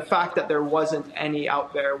 And the fact that there wasn't any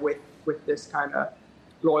out there with this kind of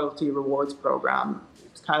loyalty rewards program,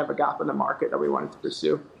 it's kind of a gap in the market that we wanted to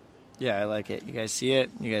pursue. Yeah, I like it. You guys see it.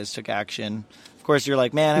 You guys took action. Of course, you're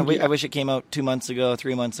like, man, I wish it came out 2 months ago,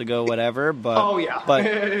 3 months ago, whatever. But but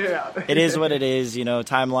it is what it is.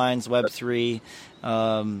 Timelines, Web3,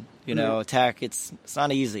 tech. It's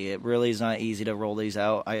not easy. It really is not easy to roll these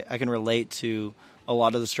out. I can relate to a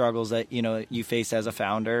lot of the struggles that you face as a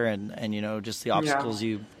founder, and just the obstacles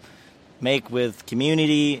you make with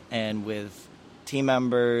community and with team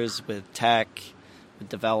members, with tech, with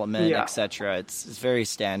development, etc. It's very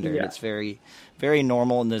standard. It's very, very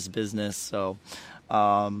normal in this business. So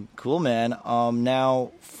cool, man.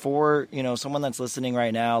 Now for someone that's listening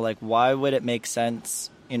right now, like, why would it make sense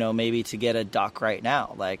maybe to get a duck right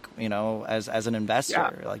now? Like, as an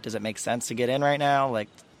investor, like, does it make sense to get in right now, like,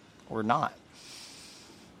 or not?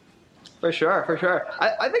 For sure.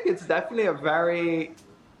 I think it's definitely a very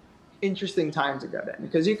interesting time to get in,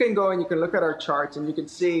 because you can go and you can look at our charts and you can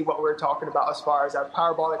see what we're talking about as far as our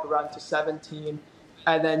parabolic run to 17,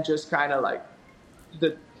 and then just kind of like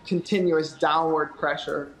the continuous downward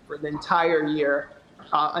pressure for the entire year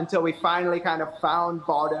until we finally kind of found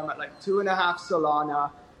bottom at like 2.5 Solana,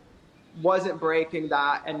 wasn't breaking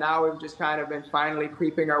that, and now we've just kind of been finally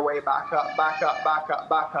creeping our way back up.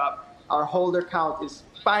 Our holder count is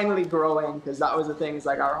finally growing, because that was the thing, is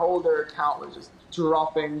like our holder count was just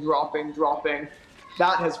dropping.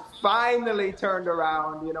 That has finally turned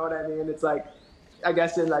around, you know what I mean? It's like, I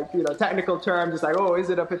guess in like, technical terms, it's like, oh, is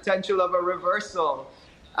it a potential of a reversal?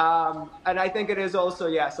 And I think it is also,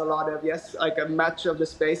 yes, a lot of, like a much of the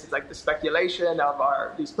space. It's like the speculation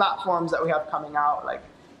of these platforms that we have coming out, like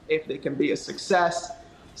if they can be a success.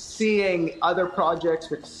 Seeing other projects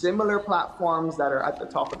with similar platforms that are at the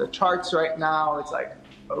top of the charts right now, it's like,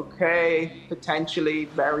 okay, potentially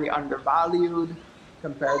very undervalued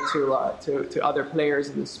compared to other players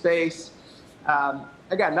in the space.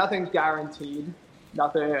 Again, nothing's guaranteed,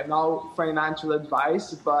 no financial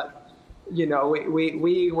advice, but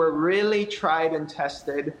we were really tried and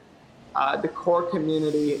tested. The core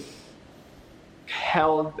community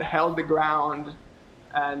held the ground,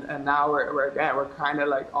 and now we're kind of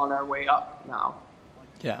like on our way up now.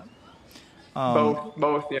 Yeah.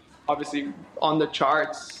 Both. Obviously on the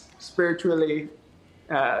charts, spiritually,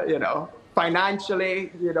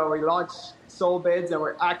 financially, we launched SolBids and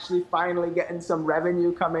we're actually finally getting some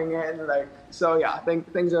revenue coming in. Like, so yeah, I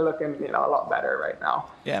think things are looking, a lot better right now.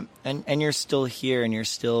 Yeah. And you're still here, and you're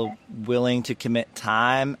still willing to commit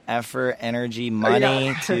time, effort, energy,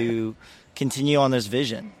 money to continue on this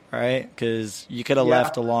vision, right? Because you could have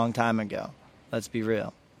left a long time ago. Let's be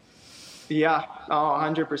real. Yeah,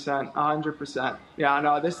 100%. Yeah,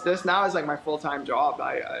 no, this now is like my full-time job.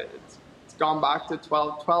 It's gone back to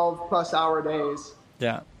 12 plus hour days.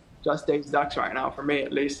 Yeah. Just Dazed Ducks right now, for me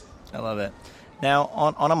at least. I love it. Now,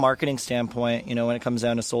 on a marketing standpoint, when it comes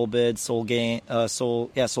down to SolBids,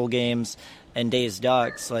 Soul Games, and Dazed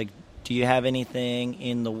Ducks, like, do you have anything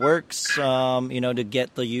in the works, to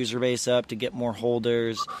get the user base up, to get more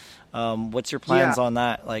holders? What's your plans on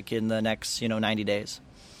that, like in the next, 90 days?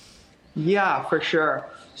 Yeah, for sure.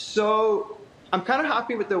 So I'm kind of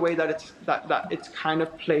happy with the way that it's kind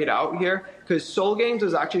of played out here, because Soul Games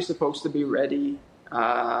was actually supposed to be ready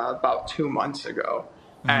about 2 months ago,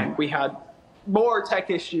 and we had more tech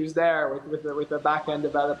issues there with the back-end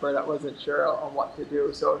developer that wasn't sure on what to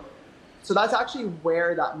do. So that's actually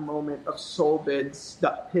where that moment of SolBids,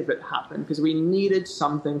 that pivot happened, because we needed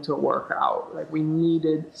something to work out. Like, we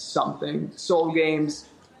needed something. Soul Games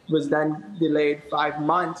was then delayed 5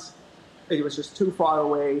 months. It was just too far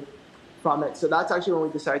away from it. So that's actually when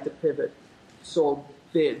we decided to pivot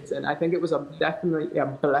SolBids. And I think it was definitely a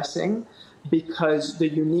blessing, because the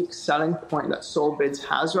unique selling point that SolBids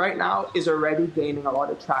has right now is already gaining a lot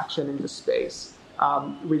of traction in the space.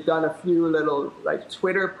 We've done a few little like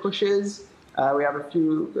Twitter pushes. We have a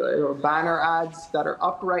few little banner ads that are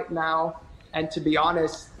up right now. And to be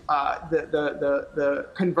honest, the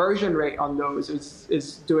conversion rate on those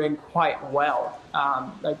is doing quite well.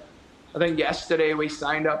 I think yesterday we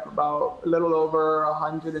signed up about a little over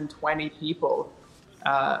 120 people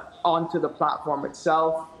onto the platform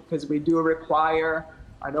itself, because we do require,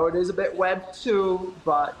 I know it is a bit Web 2,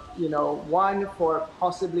 but, one, for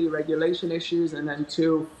possibly regulation issues, and then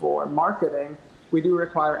 2, for marketing, we do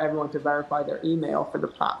require everyone to verify their email for the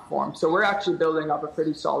platform. So we're actually building up a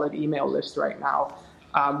pretty solid email list right now,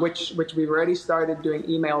 which we've already started doing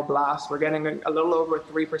email blasts. We're getting a little over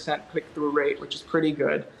 3% click-through rate, which is pretty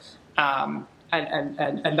good. And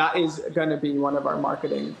that is going to be one of our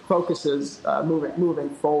marketing focuses moving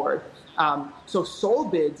forward. So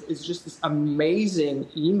SolBids is just this amazing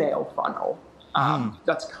email funnel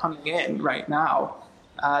that's coming in right now.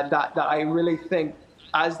 That I really think,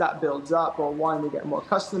 as that builds up, well, one, we get more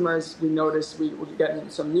customers. We notice we're getting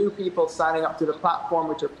some new people signing up to the platform,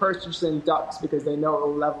 which are purchasing ducks because they know it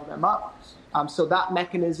will level them up. So that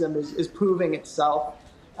mechanism is proving itself.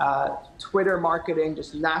 Twitter marketing,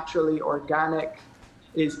 just naturally organic,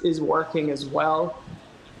 is working as well.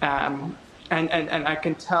 And I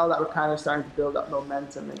can tell that we're kind of starting to build up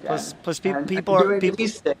momentum again. Plus people are doing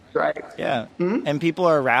these things, right? Yeah, and people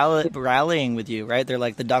are rallying with you, right? They're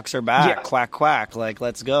like, the Ducks are back, yes. Quack quack, like,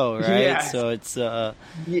 let's go, right? Yes. So it's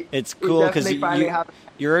cool, because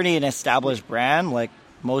you're already an established brand. Like,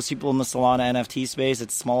 most people in the Solana NFT space,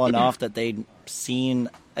 it's small enough that they seen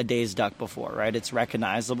a Dazed duck before, right? It's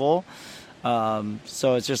recognizable.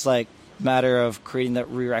 So it's just like a matter of creating that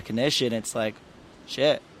re-recognition. It's like,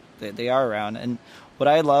 shit, they are around. And what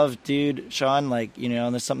I love, dude, Sean, like, you know,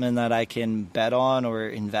 there's something that I can bet on or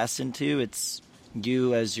invest into. It's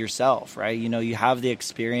you as yourself, right? You know, you have the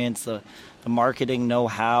experience, the marketing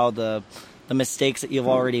know-how, the mistakes that you've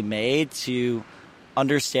already made to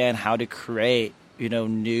understand how to create, you know,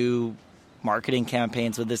 new marketing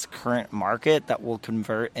campaigns with this current market that will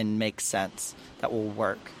convert and make sense, that will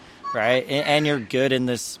work, right? And you're good in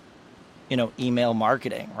this, you know, email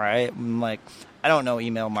marketing, right? I'm like, I don't know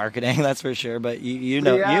email marketing, that's for sure, but you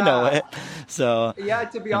know it. So yeah,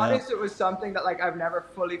 to be honest, it was something that like I've never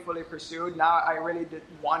fully pursued. Now I really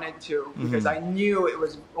wanted to, because I knew it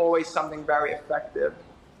was always something very effective.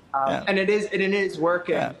 And it is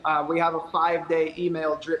working. Yeah. We have a 5-day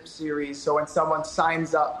email drip series. So when someone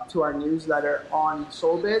signs up to our newsletter on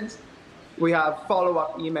SoulBids, we have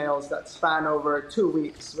follow-up emails that span over 2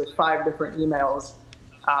 weeks with 5 different emails,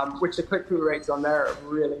 which the click-through rates on there are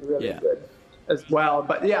really good as well.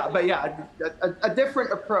 But a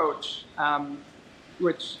different approach,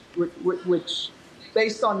 which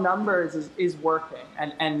based on numbers is working,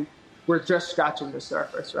 and we're just scratching the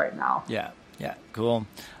surface right now. Yeah, cool.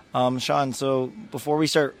 Sean, so before we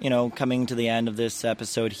start, you know, coming to the end of this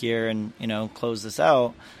episode here and, you know, close this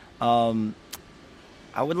out,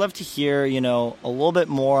 I would love to hear, you know, a little bit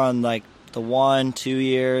more on like the 1, 2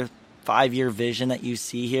 year, 5-year vision that you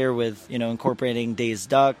see here with, you know, incorporating Dazed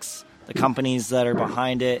Ducks, the companies that are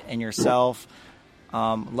behind it, and yourself.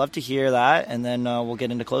 Love to hear that, and then we'll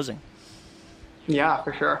get into closing. Yeah,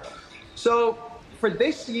 for sure. So for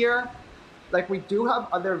this year, like, we do have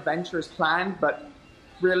other ventures planned, but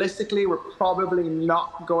realistically, we're probably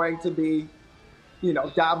not going to be, you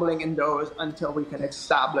know, dabbling in those until we can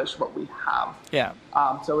establish what we have. Yeah.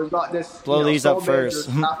 So we've got this. Blow these up first.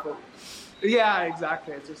 Yeah,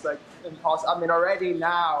 exactly. It's just like impossible. I mean, already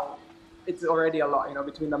now, it's already a lot, you know,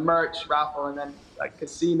 between the merch, raffle, and then like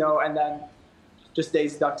casino, and then just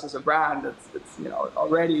Dazed Ducks as a brand. It's you know,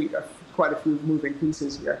 already quite a few moving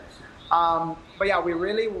pieces here. But yeah, we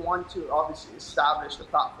really want to obviously establish the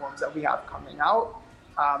platforms that we have coming out.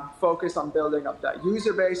 Focus on building up that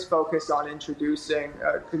user base, focus on introducing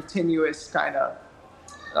a continuous kind of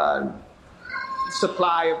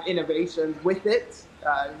supply of innovation with it.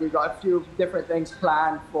 We've got a few different things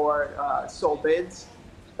planned for SoulBids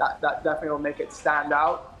that definitely will make it stand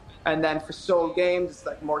out. And then for Soul Games, it's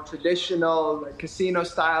like more traditional, like casino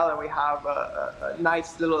style, and we have a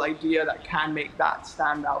nice little idea that can make that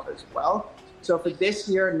stand out as well. So for this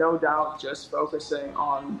year, no doubt, just focusing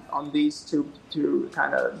on these two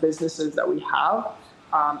kind of businesses that we have.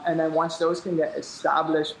 And then once those can get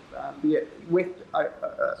established, be it with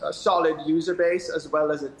a solid user base as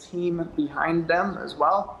well as a team behind them as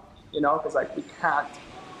well, you know, because like we can't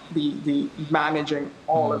be managing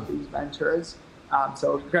all of these ventures.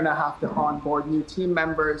 So we're going to have to onboard new team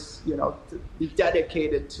members, you know, to be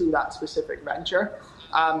dedicated to that specific venture.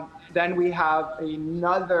 Then we have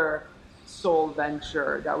another Soul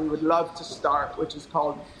venture that we would love to start, which is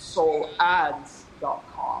called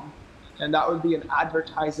soulads.com. And that would be an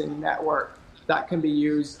advertising network that can be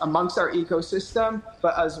used amongst our ecosystem,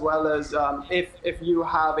 but as well as if you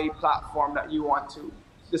have a platform that you want to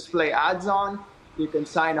display ads on, you can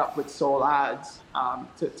sign up with Soul Ads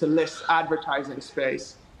to list advertising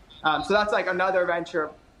space. So that's like another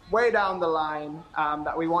venture way down the line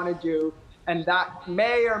that we want to do. And that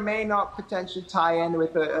may or may not potentially tie in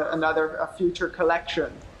with a future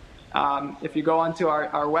collection. If you go onto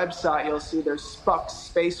our website, you'll see there's Spuck's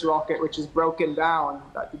space rocket, which is broken down,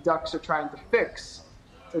 that the ducks are trying to fix,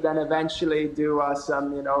 to then eventually do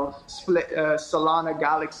some, you know, split Solana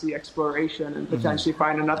galaxy exploration and potentially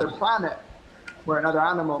find another planet where another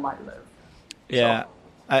animal might live. Yeah,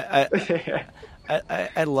 so.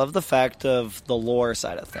 I love the fact of the lore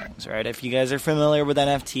side of things, right? If you guys are familiar with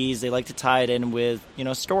NFTs, they like to tie it in with, you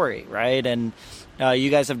know, story, right? And you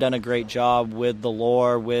guys have done a great job with the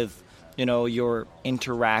lore, with, you know, your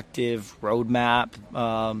interactive roadmap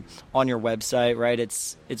on your website, right?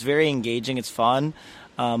 It's very engaging, it's fun,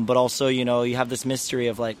 but also, you know, you have this mystery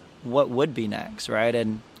of like what would be next, right?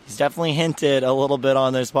 And he's definitely hinted a little bit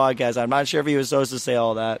on this podcast. I'm not sure if he was supposed to say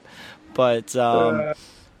all that, but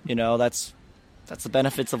you know, that's the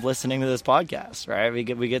benefits of listening to this podcast, right?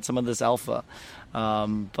 We get some of this alpha.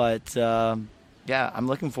 Yeah, I'm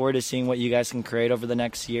looking forward to seeing what you guys can create over the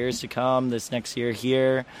next years to come, this next year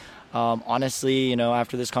here. Honestly, you know,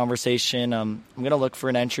 after this conversation, I'm going to look for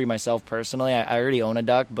an entry myself personally. I already own a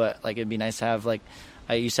duck, but like it'd be nice to have like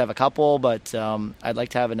I used to have a couple, but I'd like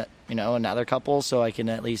to have another couple so I can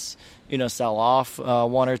at least sell off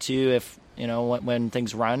one or two if when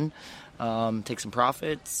things run, take some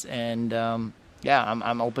profits, and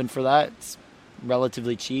I'm open for that. It's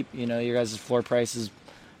relatively cheap. Your guys' floor price is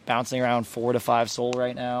bouncing around 4 to 5 sold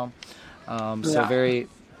right now, so very,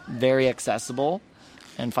 very accessible,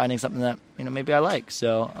 and finding something that maybe I like.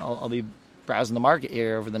 So I'll be browsing the market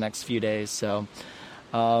here over the next few days. So,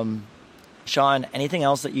 Sean, anything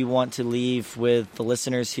else that you want to leave with the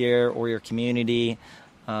listeners here or your community?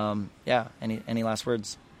 Any last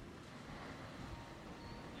words?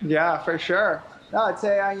 Yeah, for sure. No, I'd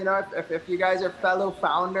say, if you guys are fellow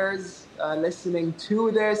founders listening to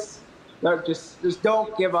this, look, just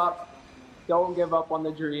don't give up. Don't give up on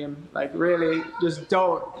the dream. Like, really, just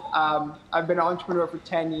don't. I've been an entrepreneur for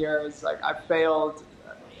 10 years. Like, I failed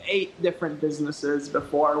 8 different businesses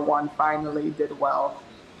before one finally did well.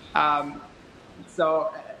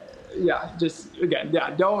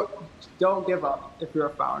 Don't give up if you're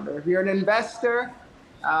a founder. If you're an investor,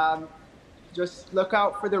 just look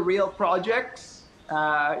out for the real projects,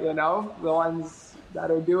 the ones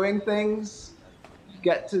that are doing things.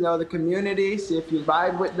 Get to know the community, see if you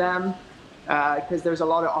vibe with them, because there's a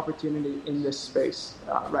lot of opportunity in this space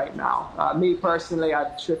right now. Me personally,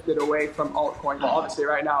 I've shifted away from altcoin. Well, obviously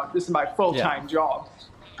right now, this is my full-time job.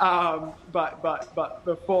 But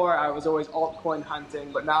before I was always altcoin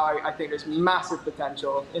hunting, but now I think there's massive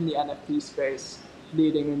potential in the NFT space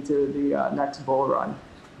leading into the next bull run.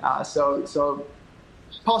 So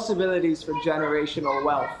possibilities for generational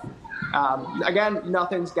wealth. Again,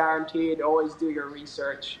 nothing's guaranteed. Always do your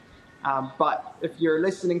research. But if you're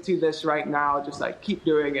listening to this right now, just keep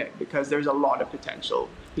doing it, because there's a lot of potential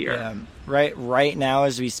here. Yeah. Right now,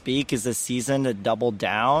 as we speak, is the season to double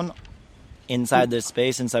down inside this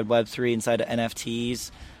space, inside Web3, inside of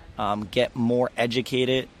NFTs, get more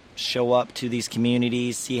educated, show up to these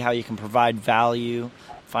communities, see how you can provide value,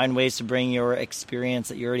 find ways to bring your experience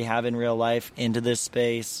that you already have in real life into this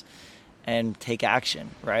space, and take action,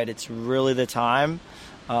 right? It's really the time.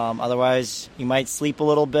 Otherwise, you might sleep a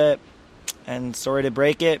little bit, and sorry to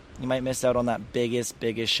break it, you might miss out on that biggest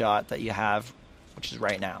shot that you have, which is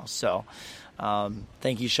right now. So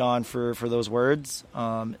thank you, Sean, for those words.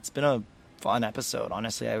 It's been a fun episode,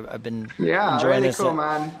 honestly. I've been enjoying really this cool,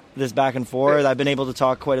 man. This back and forth. I've been able to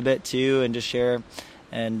talk quite a bit too, and just share,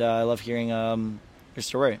 and I love hearing your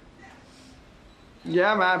story.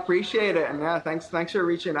 Yeah, man, appreciate it, and thanks for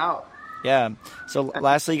reaching out. Yeah. So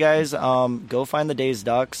lastly, guys, go find the Dazed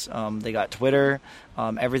Ducks. They got Twitter.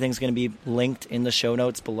 Everything's going to be linked in the show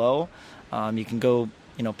notes below. You can go,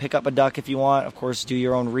 pick up a duck if you want. Of course, do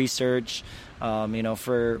your own research.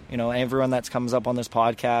 For everyone that comes up on this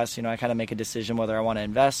podcast, I kind of make a decision whether I want to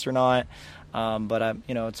invest or not. But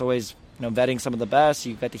it's always vetting some of the best.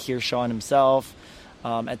 You get to hear Sean himself.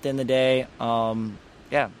 At the end of the day,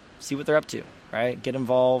 see what they're up to. Right? Get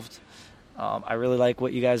involved. I really like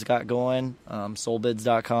what you guys got going.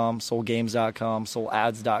 Soulbids.com, soulgames.com,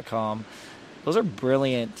 soulads.com. Those are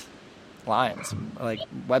brilliant lines,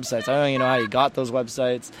 websites. I don't even know how you got those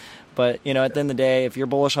websites. But, at the end of the day, if you're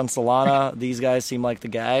bullish on Solana, these guys seem like the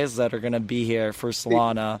guys that are going to be here for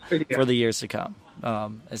Solana for the years to come.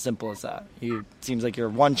 As simple as that. It seems like you're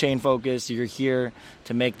one chain focused. You're here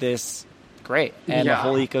to make this great. And the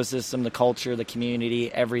whole ecosystem, the culture, the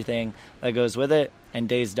community, everything that goes with it. And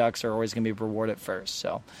Dazed Ducks are always going to be rewarded first.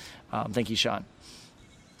 So thank you, Sean.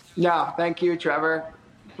 Yeah, thank you, Trevor.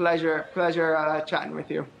 Pleasure chatting with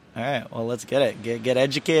you. All right, well, let's get it. Get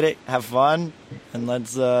educated, have fun, and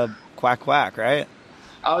let's quack, right?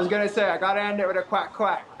 I was going to say, I got to end it with a quack.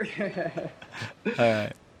 All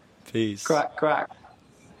right, peace. Quack.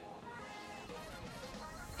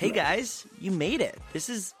 Hey, guys, you made it. This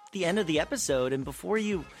is the end of the episode, and before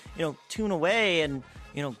you tune away and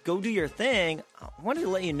go do your thing, I wanted to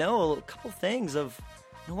let you know a couple things of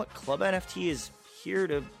what Club NFT is here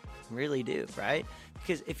to really do, right?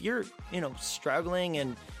 Because if you're struggling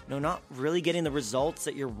and not really getting the results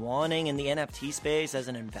that you're wanting in the NFT space as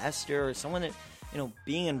an investor or someone that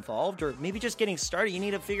being involved, or maybe just getting started, you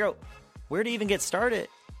need to figure out where to even get started.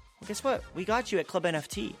 Well, guess what? We got you at Club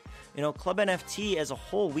NFT. Club NFT as a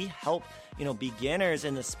whole, we help beginners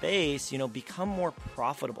in the space become more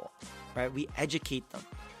profitable, right? We educate them,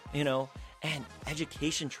 and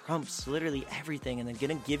education trumps literally everything, and then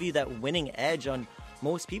gonna give you that winning edge on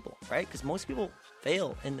most people, right? Because most people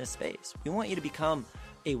fail in this space. We want you to become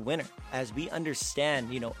a winner, as we understand,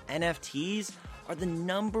 NFTs are the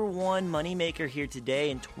number one moneymaker here today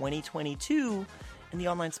in 2022 in the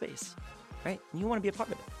online space, right? And you want to be a part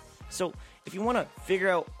of it. So if you want to figure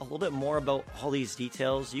out a little bit more about all these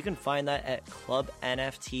details, you can find that at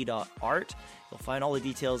clubnft.art. You'll find all the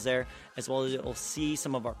details there, as well as you'll see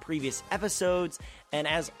some of our previous episodes. And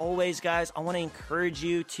as always, guys, I want to encourage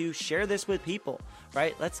you to share this with people,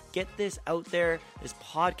 right? Let's get this out there, this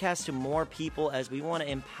podcast, to more people, as we want to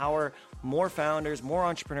empower more founders, more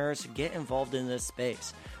entrepreneurs to get involved in this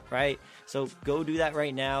space, right? So go do that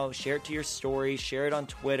right now. Share it to your story, share it on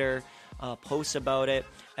Twitter, post about it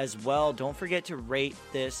as well. Don't forget to rate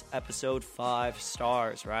this episode 5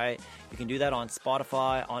 stars, right? You can do that on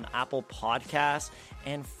Spotify, on Apple Podcasts.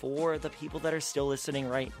 And for the people that are still listening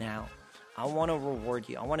right now, I want to reward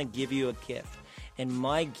you. I want to give you a gift. And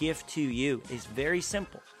my gift to you is very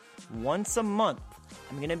simple. Once a month,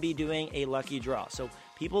 I'm going to be doing a lucky draw. So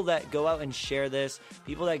people that go out and share this,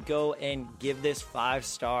 people that go and give this 5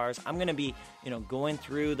 stars, I'm going to be, going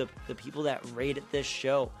through the people that rated this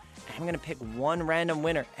show. And I'm going to pick one random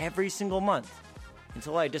winner every single month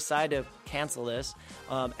until I decide to cancel this.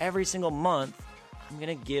 Every single month, I'm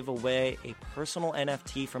going to give away a personal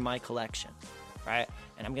NFT from my collection, right?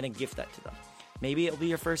 And I'm going to gift that to them. Maybe it'll be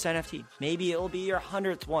your first NFT. Maybe it'll be your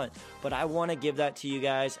 100th one. But I want to give that to you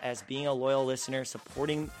guys as being a loyal listener,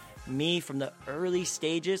 supporting me from the early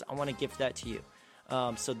stages. I want to gift that to you.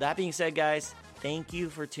 So that being said, guys, thank you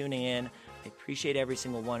for tuning in. I appreciate every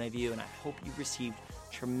single one of you, and I hope you received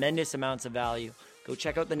tremendous amounts of value. Go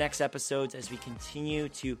check out the next episodes as we continue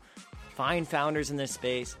to find founders in this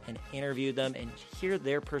space and interview them and hear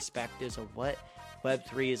their perspectives of what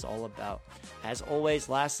Web3 is all about. As always,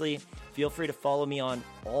 lastly, feel free to follow me on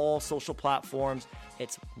all social platforms.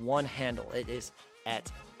 It's one handle. It is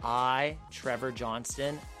at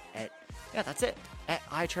 @TrevorJohnston. That's it. At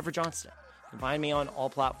 @TrevorJohnston. You can find me on all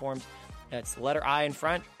platforms. It's the letter I in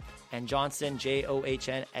front and Johnston,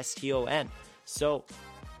 JOHNSTON. So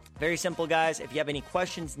very simple, guys. If you have any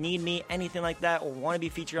questions, need me, anything like that, or want to be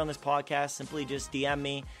featured on this podcast, simply just DM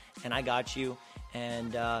me and I got you.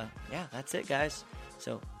 And that's it, guys.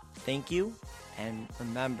 So thank you. And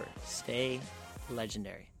remember, stay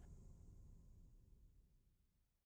legendary.